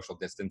around social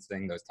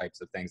distancing, those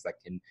types of things that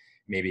can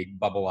maybe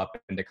bubble up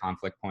into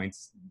conflict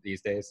points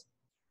these days?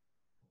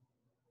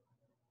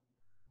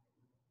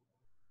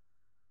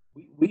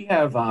 We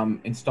have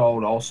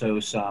installed also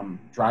some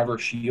driver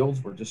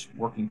shields. We're just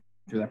working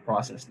through that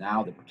process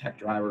now to protect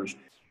drivers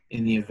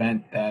in the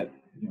event that,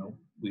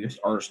 we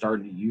are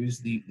starting to use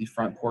the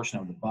front portion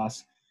of the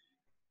bus.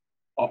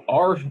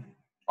 Our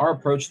our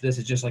approach to this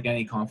is just like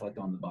any conflict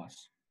on the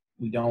bus.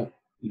 We don't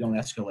we don't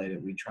escalate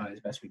it. We try as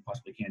best we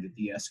possibly can to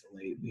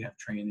de-escalate. We have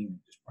training,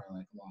 just probably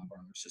like a lot of our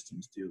other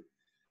systems do.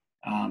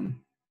 Um,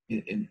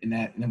 in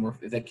that, and then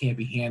if that can't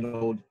be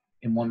handled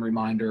in one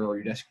reminder, or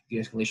your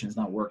de-escalation is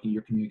not working,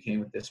 you're communicating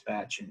with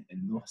dispatch, and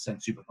they'll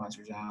send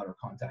supervisors out or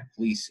contact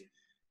police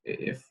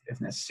if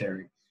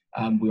necessary.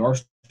 We are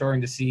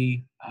starting to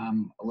see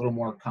a little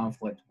more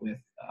conflict with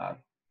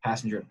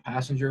passenger to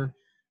passenger.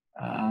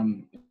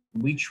 Um,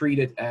 we treat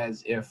it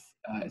as if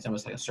it's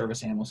almost like a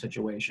service animal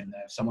situation.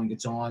 That if someone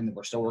gets on,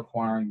 we're still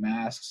requiring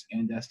masks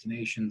and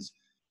destinations.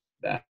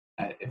 That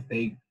if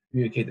they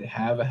communicate they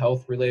have a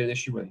health related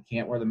issue where they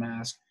can't wear the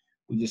mask,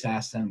 we just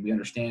ask them, we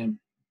understand,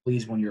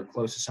 please, when you're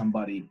close to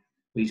somebody,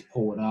 please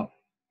pull it up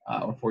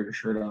or pull your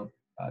shirt up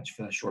just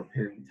for that short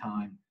period of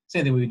time.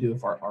 Same thing we would do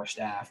with our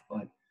staff,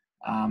 but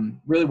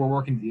really we're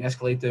working to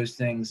de-escalate those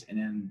things. And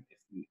then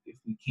if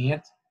we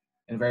can't,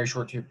 in a very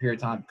short period of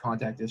time,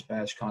 contact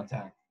dispatch,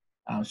 contact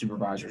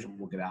supervisors, and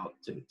we'll get out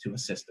to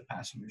assist the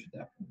passengers at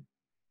that point.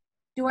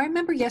 Do I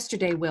remember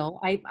yesterday, Will?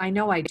 I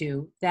know I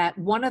do, that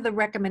one of the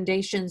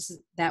recommendations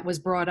that was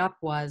brought up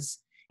was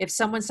if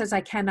someone says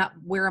I cannot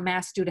wear a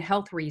mask due to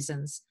health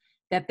reasons,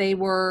 that they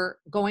were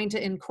going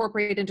to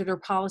incorporate into their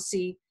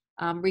policy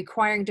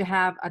requiring to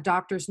have a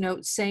doctor's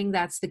note saying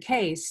that's the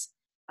case,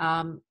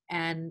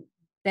 and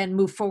then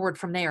move forward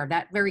from there.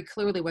 That very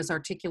clearly was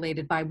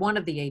articulated by one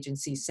of the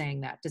agencies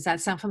saying that. Does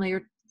that sound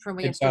familiar from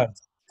It yesterday?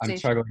 does. I'm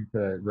struggling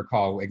to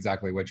recall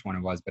exactly which one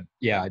it was, but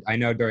yeah, I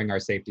know during our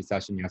safety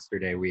session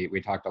yesterday,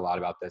 we talked a lot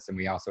about this, and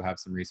we also have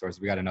some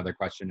resources. We got another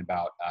question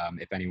about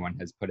if anyone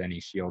has put any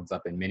shields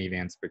up in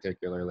minivans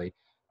particularly.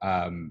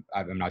 I'm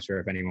not sure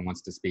if anyone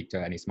wants to speak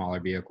to any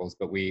smaller vehicles,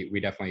 but we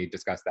definitely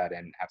discussed that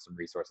and have some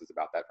resources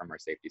about that from our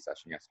safety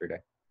session yesterday.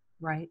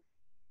 Right.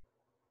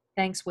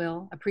 Thanks,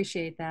 Will.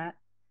 Appreciate that.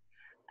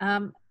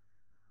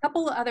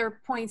 Couple of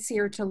other points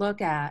here to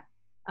look at.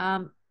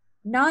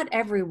 Not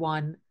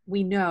everyone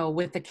we know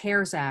with the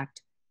CARES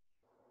Act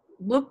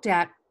looked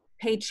at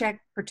Paycheck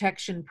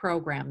Protection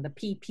Program, the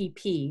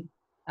PPP,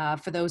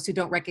 for those who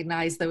don't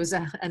recognize those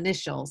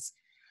initials,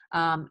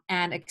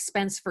 and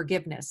expense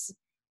forgiveness.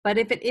 But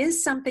if it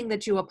is something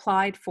that you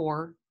applied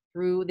for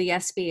through the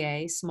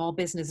SBA, Small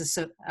Business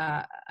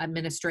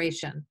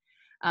Administration,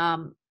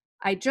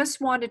 I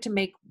just wanted to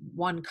make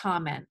one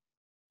comment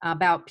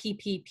about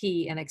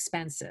PPP and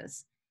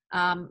expenses.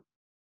 I'm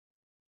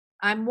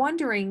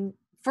wondering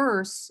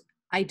first,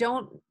 I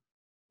don't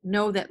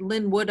know that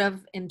Lynn would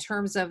have in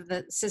terms of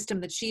the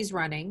system that she's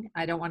running.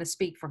 I don't want to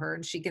speak for her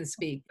and she can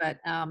speak, but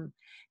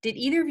did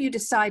either of you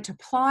decide to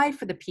apply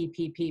for the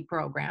PPP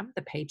program,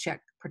 the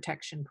Paycheck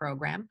Protection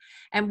Program?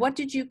 And what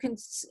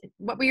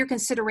were your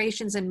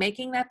considerations in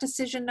making that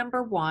decision,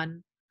 number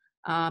one?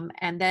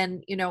 And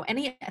then,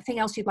 anything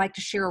else you'd like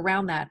to share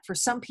around that for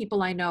some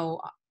people I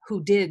know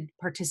who did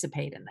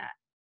participate in that?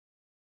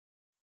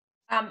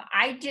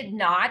 I did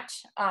not,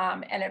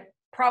 and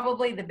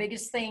probably the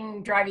biggest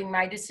thing driving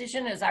my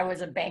decision is I was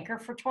a banker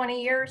for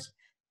 20 years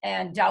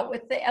and dealt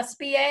with the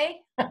SBA.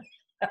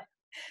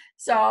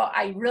 So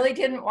I really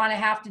didn't want to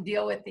have to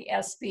deal with the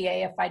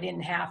SBA if I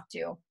didn't have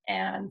to.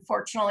 And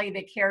fortunately,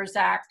 the CARES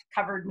Act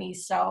covered me,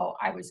 so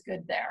I was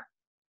good there.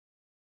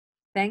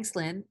 Thanks,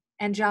 Lynn.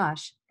 And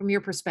Josh, from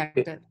your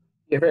perspective.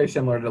 Yeah, very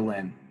similar to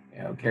Lynn.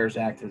 CARES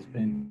Act has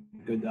been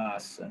good to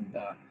us, and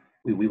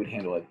we would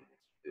handle it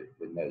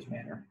in those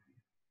manner.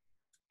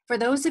 For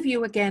those of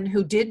you, again,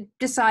 who did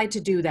decide to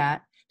do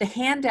that, the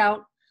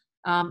handout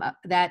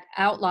that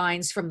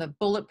outlines from the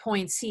bullet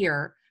points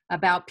here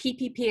about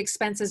PPP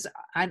expenses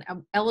and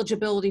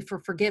eligibility for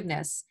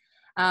forgiveness,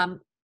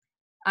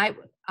 I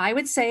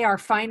would say our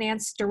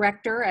finance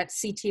director at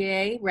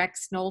CTAA,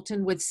 Rex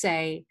Knowlton, would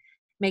say,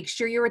 make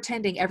sure you're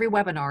attending every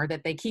webinar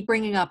that they keep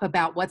bringing up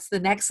about what's the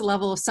next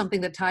level of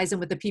something that ties in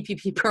with the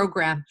PPP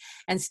program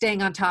and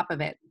staying on top of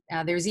it.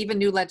 There's even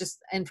new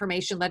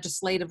information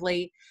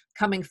legislatively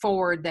coming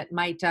forward that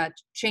might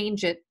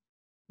change it,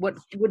 what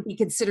would be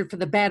considered for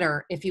the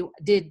better if you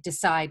did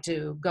decide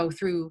to go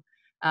through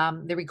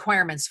the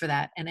requirements for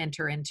that and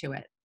enter into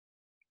it.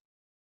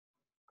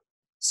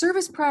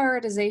 Service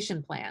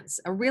prioritization plans,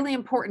 a really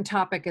important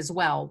topic as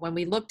well when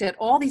we looked at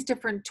all these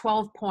different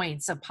 12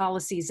 points of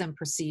policies and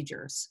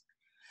procedures.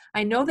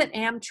 I know that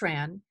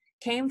Amtran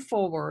came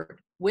forward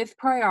with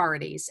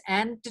priorities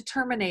and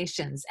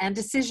determinations and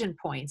decision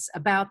points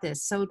about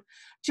this. So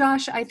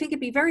Josh, I think it'd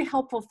be very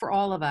helpful for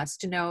all of us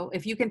to know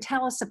if you can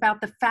tell us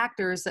about the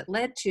factors that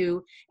led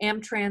to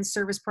Amtran's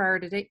service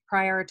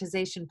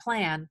prioritization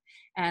plan,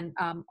 and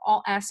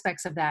all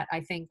aspects of that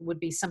I think would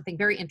be something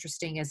very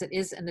interesting, as it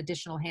is an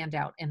additional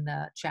handout in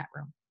the chat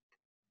room.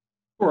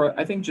 Sure.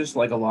 I think just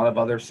like a lot of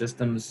other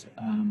systems,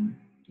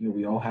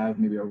 we all have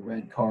maybe a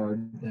red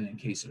card that in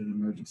case of an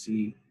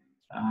emergency,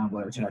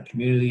 whether it's in our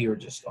community or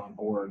just on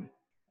board,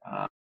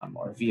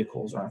 our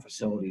vehicles, our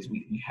facilities.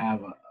 We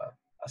have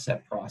a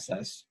set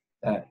process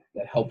that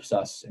helps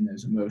us in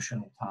those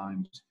emotional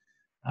times.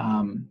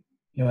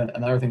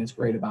 Another thing that's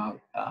great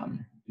about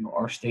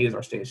our state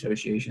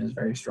association is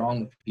very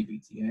strong with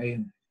PBTA,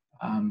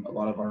 and a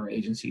lot of our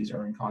agencies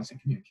are in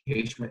constant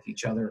communication with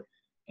each other.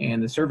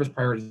 And the service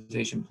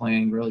prioritization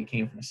planning really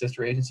came from a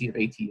sister agency of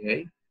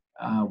ATA.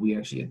 We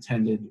actually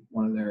attended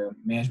one of their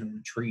management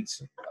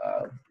retreats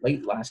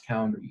late last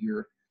calendar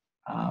year,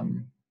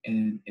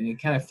 and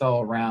it kind of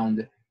fell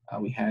around.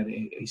 We had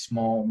a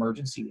small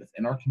emergency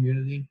within our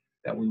community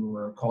that we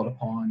were called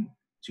upon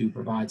to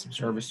provide some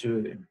service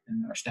to,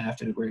 and our staff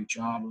did a great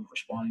job of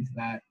responding to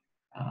that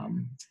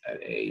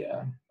at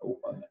an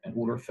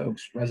older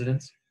folks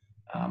residence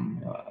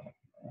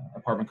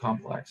apartment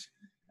complex.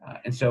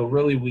 And so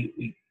really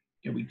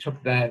we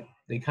took that,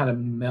 they kind of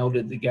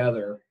melded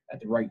together at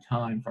the right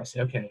time for us to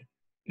say, okay,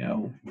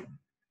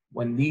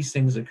 when these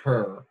things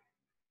occur,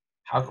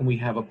 how can we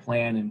have a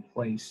plan in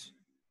place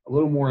a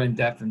little more in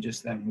depth than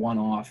just that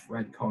one-off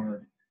red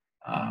card,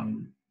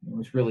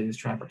 which really is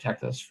trying to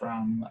protect us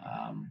from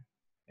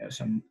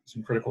some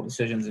critical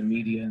decisions in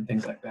media and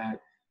things like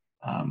that,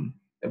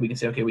 that we can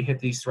say, okay, we hit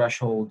these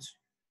thresholds,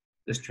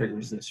 this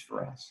triggers this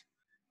for us.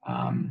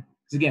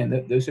 Because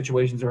again, those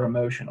situations are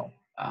emotional,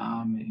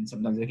 and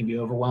sometimes they can be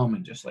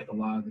overwhelming, just like a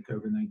lot of the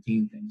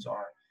COVID-19 things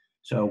are.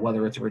 So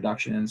whether it's a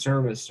reduction in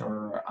service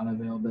or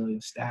unavailability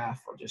of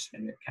staff or just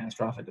maybe a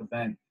catastrophic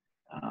event,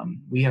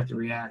 we have to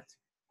react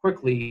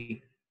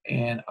quickly,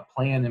 and a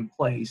plan in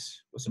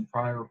place with some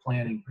prior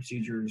planning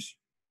procedures,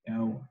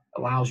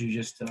 allows you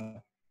just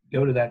to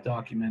go to that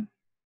document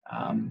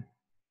and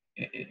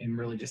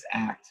really just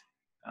act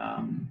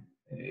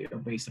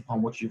based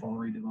upon what you've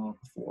already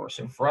developed before.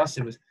 So for us,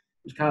 it was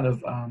kind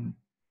of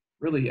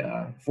really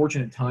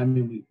fortunate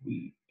timing.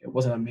 It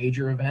wasn't a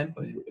major event,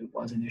 but it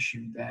was an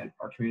issue that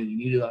our community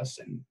needed us,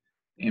 and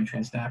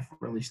Amtran staff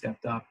really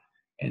stepped up.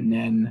 And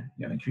then,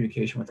 in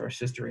communication with our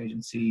sister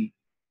agency,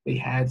 they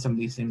had some of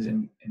these things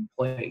in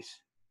place.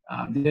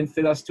 They didn't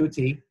fit us to a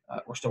T.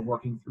 We're still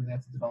working through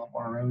that to develop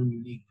our own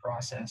unique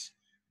process,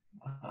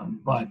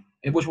 but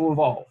which will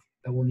evolve.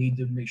 That we'll need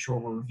to make sure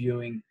we're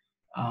reviewing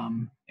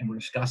and we're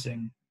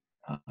discussing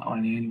on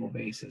an annual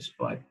basis.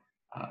 But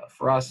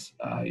for us,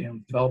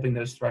 developing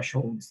those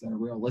thresholds that are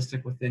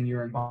realistic within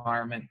your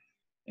environment,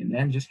 and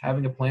then just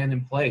having a plan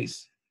in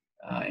place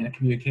and a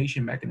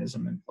communication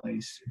mechanism in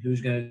place. Who's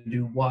going to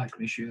do what?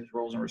 Make sure those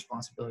roles and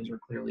responsibilities are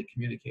clearly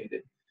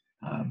communicated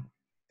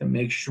to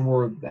make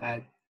sure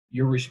that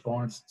your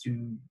response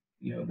to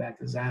that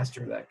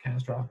disaster, that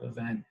catastrophic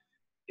event,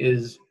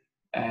 is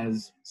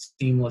as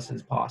seamless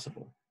as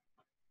possible.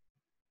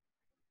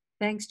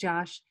 Thanks,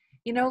 Josh.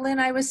 Lynn,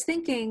 I was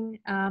thinking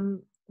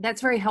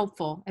that's very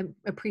helpful. I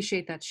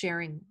appreciate that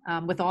sharing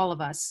with all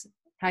of us,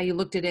 how you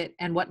looked at it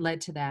and what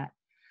led to that.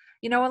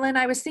 Lynn,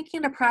 I was thinking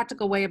in a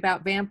practical way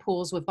about van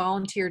pools with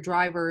volunteer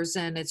drivers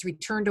and its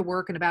return to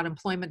work, and about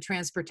employment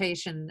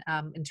transportation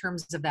in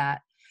terms of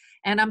that.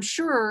 And I'm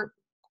sure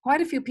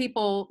quite a few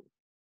people,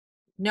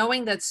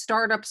 knowing that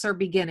startups are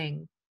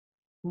beginning,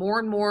 more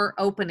and more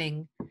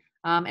opening,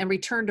 and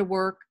return to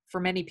work for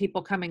many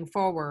people coming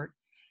forward.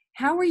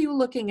 How are you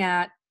looking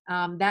at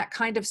that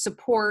kind of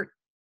support?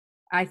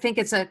 I think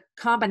it's a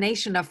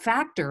combination of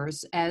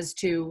factors as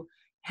to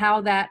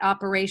how that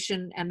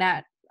operation and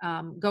that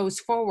goes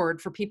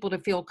forward for people to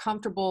feel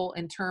comfortable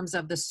in terms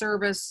of the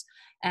service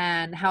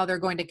and how they're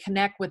going to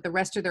connect with the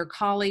rest of their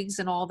colleagues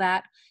and all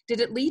that. Did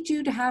it lead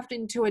you to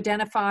having to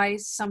identify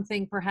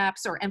something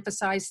perhaps, or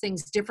emphasize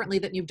things differently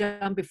than you've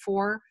done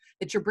before,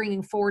 that you're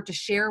bringing forward to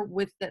share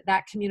with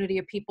that community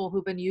of people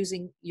who've been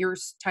using your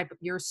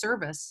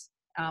service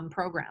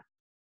program?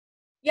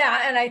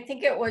 Yeah, and I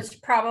think it was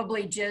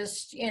probably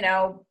just,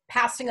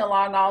 passing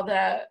along all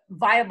the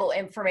viable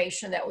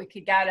information that we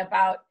could get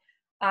about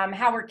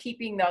how we're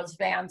keeping those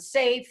vans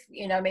safe,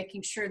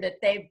 making sure that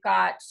they've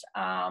got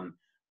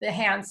the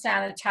hand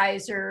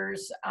sanitizers,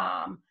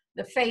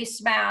 the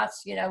face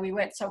masks. We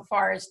went so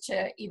far as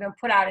to even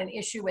put out an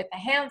issue with the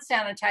hand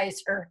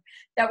sanitizer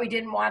that we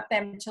didn't want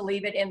them to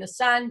leave it in the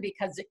sun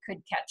because it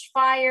could catch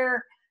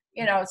fire.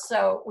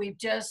 So we've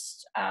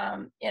just,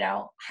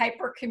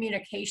 hyper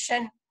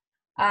communication.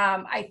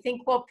 I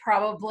think we'll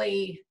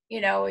probably,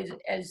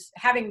 as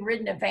having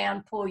ridden a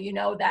van pool,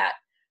 that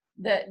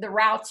the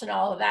routes and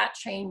all of that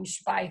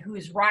change by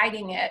who's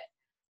riding it.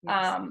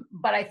 Yes.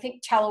 But I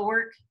think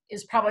telework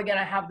is probably going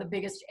to have the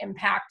biggest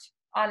impact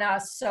on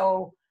us.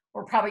 So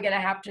we're probably going to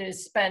have to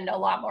spend a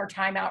lot more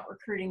time out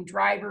recruiting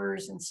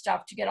drivers and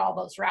stuff to get all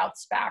those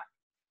routes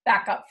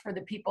back up for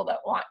the people that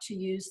want to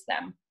use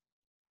them.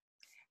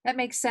 That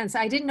makes sense.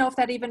 I didn't know if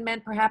that even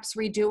meant perhaps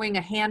redoing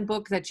a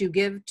handbook that you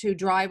give to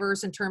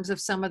drivers in terms of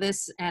some of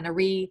this, and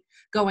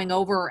going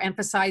over or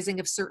emphasizing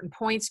of certain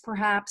points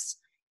perhaps.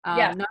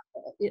 Yeah.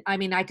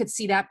 I could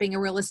see that being a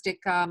realistic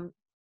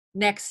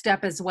next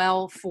step as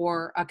well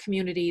for a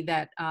community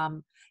that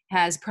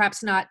has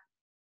perhaps not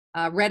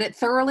read it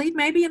thoroughly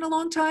maybe in a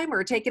long time,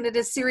 or taken it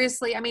as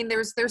seriously.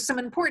 There's some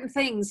important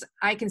things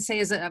I can say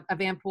as a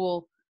van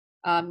pool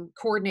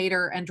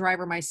coordinator and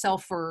driver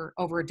myself for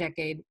over a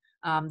decade,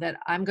 that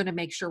I'm going to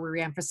make sure we're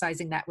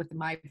emphasizing that with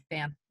my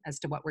van as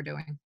to what we're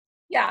doing.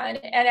 Yeah,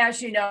 and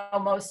as you know,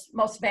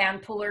 most van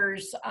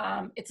poolers,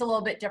 it's a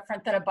little bit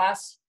different than a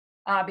bus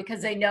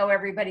because they know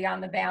everybody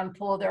on the van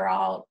pool. They're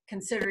all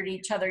considered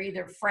each other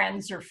either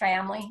friends or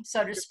family,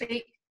 so to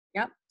speak.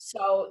 Yep.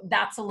 So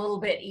that's a little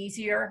bit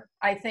easier,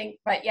 I think.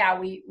 But yeah,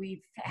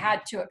 we've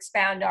had to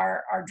expand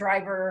our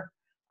driver,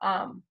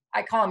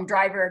 I call them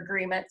driver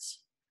agreements,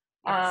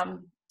 to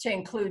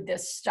include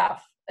this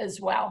stuff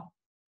as well.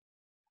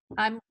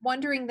 I'm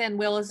wondering then,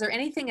 Will, is there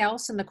anything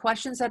else in the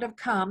questions that have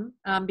come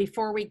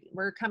before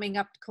we're coming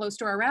up close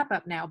to our wrap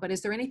up now, but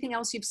is there anything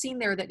else you've seen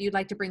there that you'd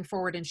like to bring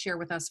forward and share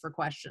with us for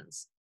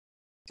questions?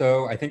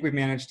 So I think we've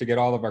managed to get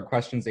all of our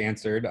questions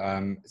answered.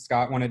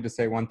 Scott wanted to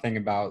say one thing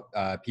about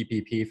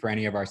PPP for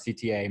any of our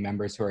CTAA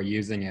members who are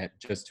using it,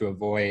 just to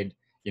avoid,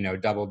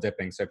 double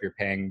dipping. So if you're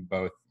paying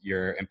both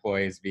your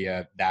employees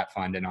via that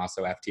fund and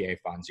also FTA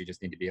funds, you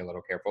just need to be a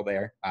little careful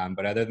there.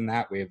 But other than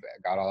that, we've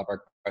got all of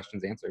our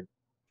questions answered.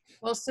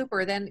 Well,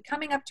 super. Then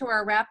coming up to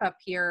our wrap up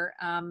here,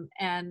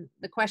 and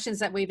the questions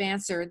that we've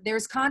answered,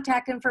 there's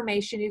contact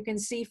information you can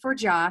see for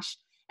Josh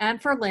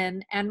and for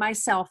Lynn and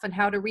myself and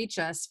how to reach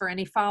us for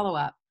any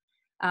follow-up.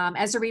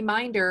 As a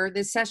reminder,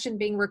 this session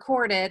being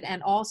recorded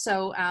and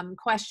also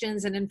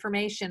questions and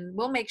information,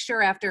 we'll make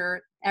sure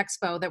after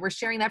EXPO that we're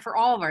sharing that for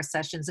all of our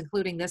sessions,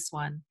 including this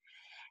one.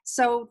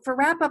 So for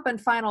wrap up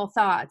and final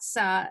thoughts,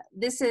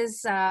 this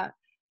is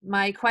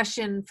my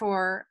question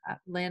for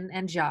Lynn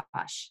and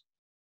Josh.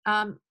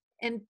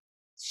 And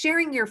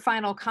sharing your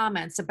final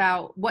comments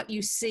about what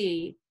you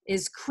see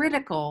is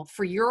critical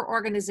for your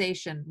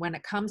organization when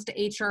it comes to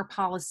HR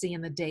policy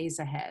in the days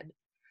ahead.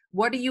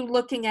 What are you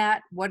looking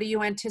at? What are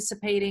you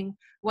anticipating?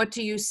 What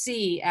do you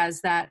see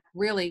as that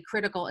really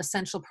critical,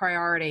 essential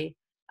priority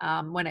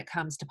when it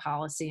comes to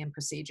policy and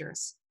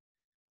procedures?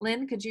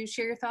 Lynn, could you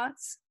share your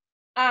thoughts?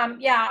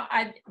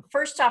 Yeah,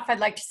 first off, I'd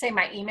like to say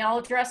my email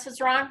address is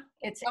wrong.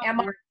 It's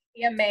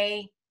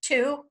MRTMA2.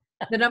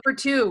 The number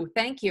 2,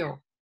 thank you.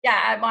 Yeah,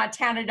 at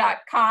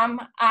montana.com.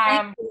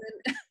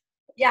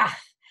 Yeah.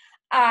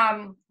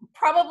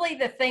 Probably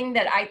the thing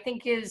that I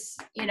think is,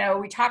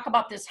 we talk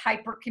about this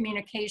hyper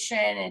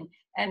communication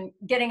and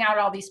getting out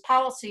all these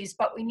policies,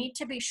 but we need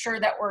to be sure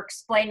that we're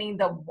explaining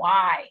the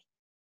why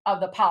of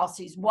the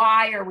policies.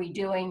 Why are we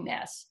doing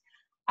this?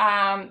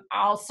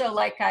 Also,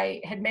 like I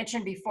had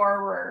mentioned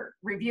before, we're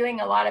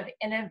reviewing a lot of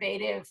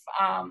innovative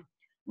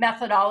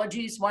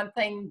methodologies. One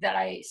thing that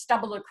I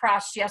stumbled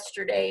across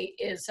yesterday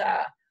is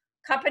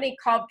company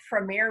called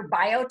Premier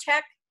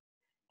Biotech,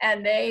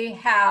 and they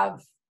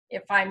have,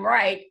 if I'm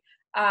right,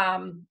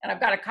 and I've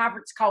got a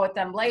conference call with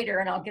them later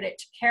and I'll get it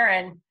to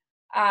Karen,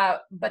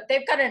 but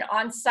they've got an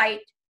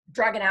on-site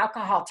drug and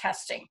alcohol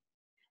testing,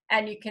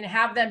 and you can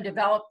have them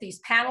develop these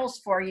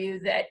panels for you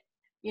that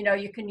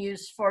you can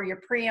use for your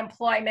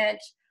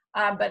pre-employment,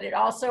 but it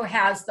also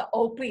has the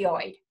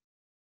opioid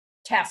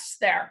tests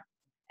there.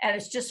 And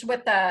it's just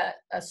with a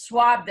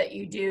swab that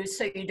you do,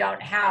 so you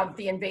don't have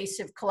the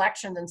invasive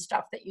collections and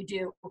stuff that you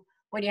do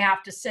when you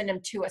have to send them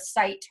to a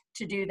site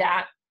to do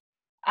that.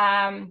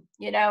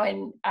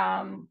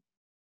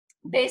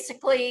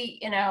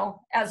 Basically,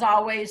 as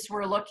always,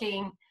 we're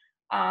looking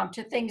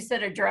to things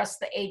that address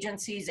the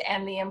agencies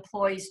and the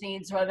employees'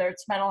 needs, whether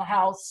it's mental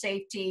health,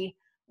 safety,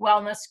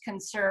 wellness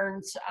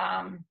concerns,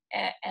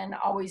 and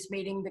always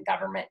meeting the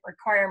government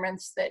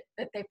requirements that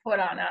they put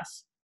on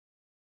us.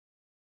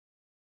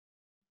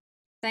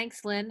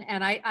 Thanks, Lynn.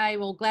 And I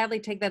will gladly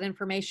take that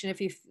information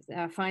if you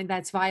find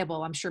that's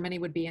viable. I'm sure many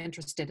would be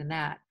interested in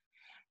that.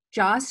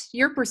 Josh,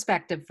 your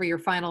perspective for your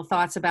final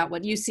thoughts about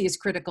what you see as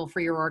critical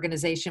for your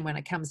organization when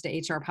it comes to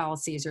HR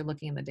policies you're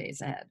looking in the days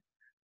ahead.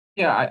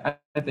 Yeah,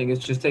 I think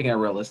it's just taking a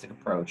realistic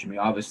approach. I mean,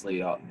 obviously,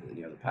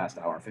 the past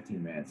hour and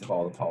 15 minutes of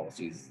all the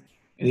policies,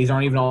 and these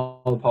aren't even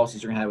all the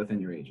policies you're going to have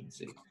within your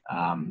agency.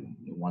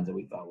 The ones that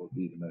we thought would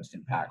be the most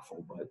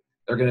impactful, but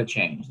they're going to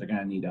change. They're going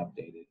to need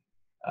updated.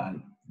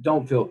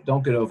 Don't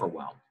get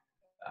overwhelmed.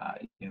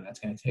 That's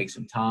going to take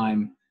some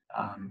time.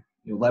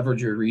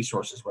 Leverage your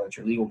resources, whether it's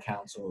your legal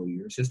counsel,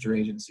 your sister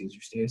agencies,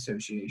 your state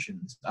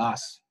associations,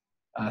 us,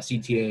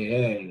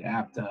 CTAA,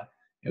 APTA.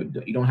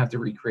 You don't have to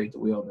recreate the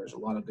wheel. There's a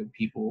lot of good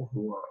people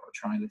who are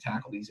trying to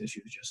tackle these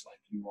issues just like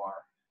you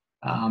are.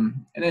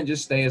 And then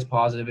just stay as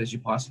positive as you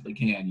possibly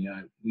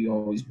can. We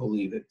always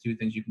believe that 2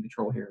 things you can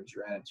control here is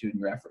your attitude and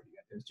your effort. You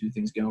got those 2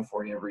 things going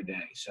for you every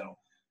day. So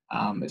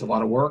it's a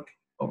lot of work,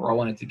 but we're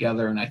all in it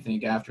together. And I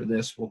think after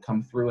this, we'll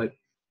come through it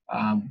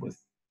with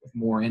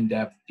more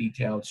in-depth,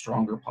 detailed,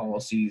 stronger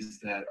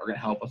policies that are going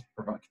to help us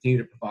continue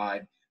to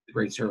provide the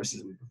great services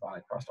that we provide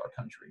across our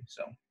country.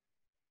 So,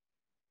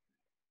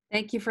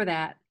 thank you for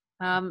that.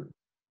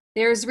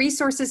 There's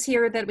resources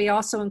here that we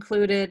also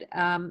included,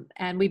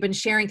 and we've been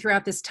sharing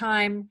throughout this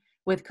time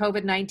with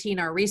COVID-19,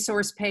 our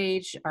resource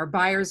page, our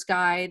buyer's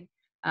guide,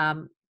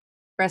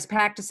 best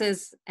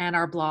practices, and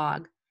our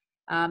blog.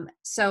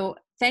 So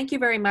thank you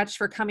very much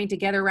for coming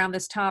together around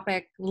this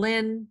topic.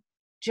 Lynn,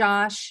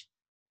 Josh,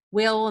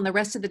 Will, and the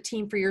rest of the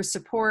team for your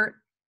support.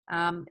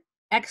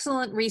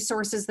 excellent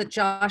resources that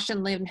Josh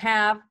and Lynn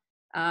have,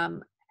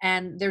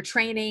 and their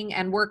training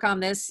and work on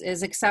this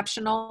is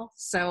exceptional.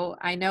 So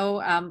I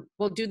know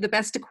we'll do the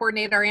best to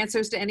coordinate our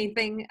answers to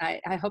anything.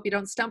 I hope you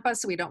don't stump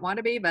us. We don't want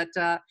to be, but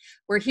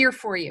we're here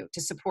for you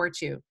to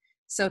support you.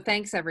 So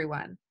thanks,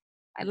 everyone.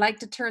 I'd like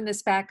to turn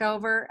this back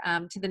over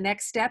to the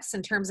next steps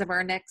in terms of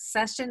our next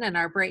session and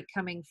our break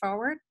coming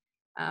forward,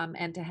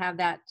 and to have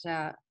that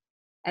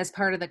as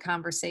part of the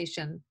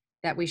conversation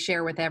that we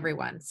share with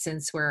everyone,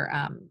 since we're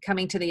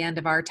coming to the end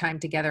of our time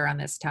together on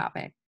this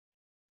topic.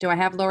 Do I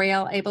have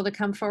L'Oreal able to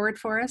come forward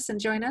for us and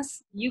join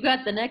us? You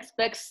got the next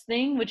best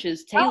thing, which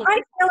is Taylor. Oh,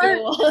 hi,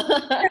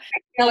 Taylor.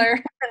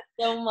 Taylor.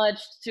 So much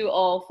to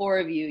all four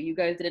of you. You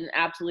guys did an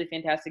absolutely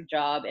fantastic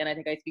job, and I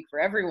think I speak for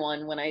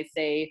everyone when I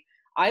say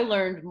I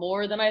learned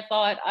more than I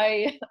thought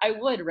I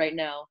would right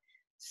now.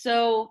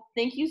 So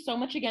thank you so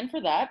much again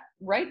for that.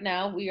 Right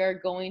now, we are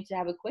going to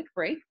have a quick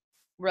break,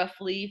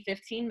 roughly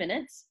 15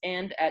 minutes,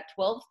 and at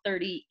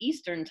 12:30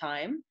 Eastern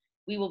Time,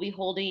 we will be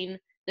holding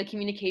the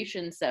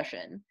communication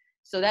session.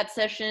 So that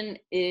session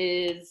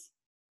is,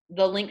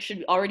 the link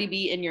should already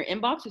be in your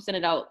inbox. We sent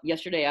it out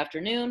yesterday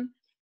afternoon.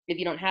 If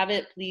you don't have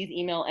it, please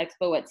email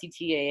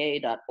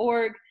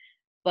expo@ctaa.org.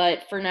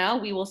 But for now,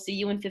 we will see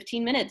you in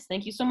 15 minutes.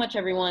 Thank you so much,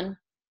 everyone.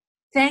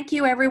 Thank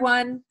you,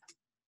 everyone.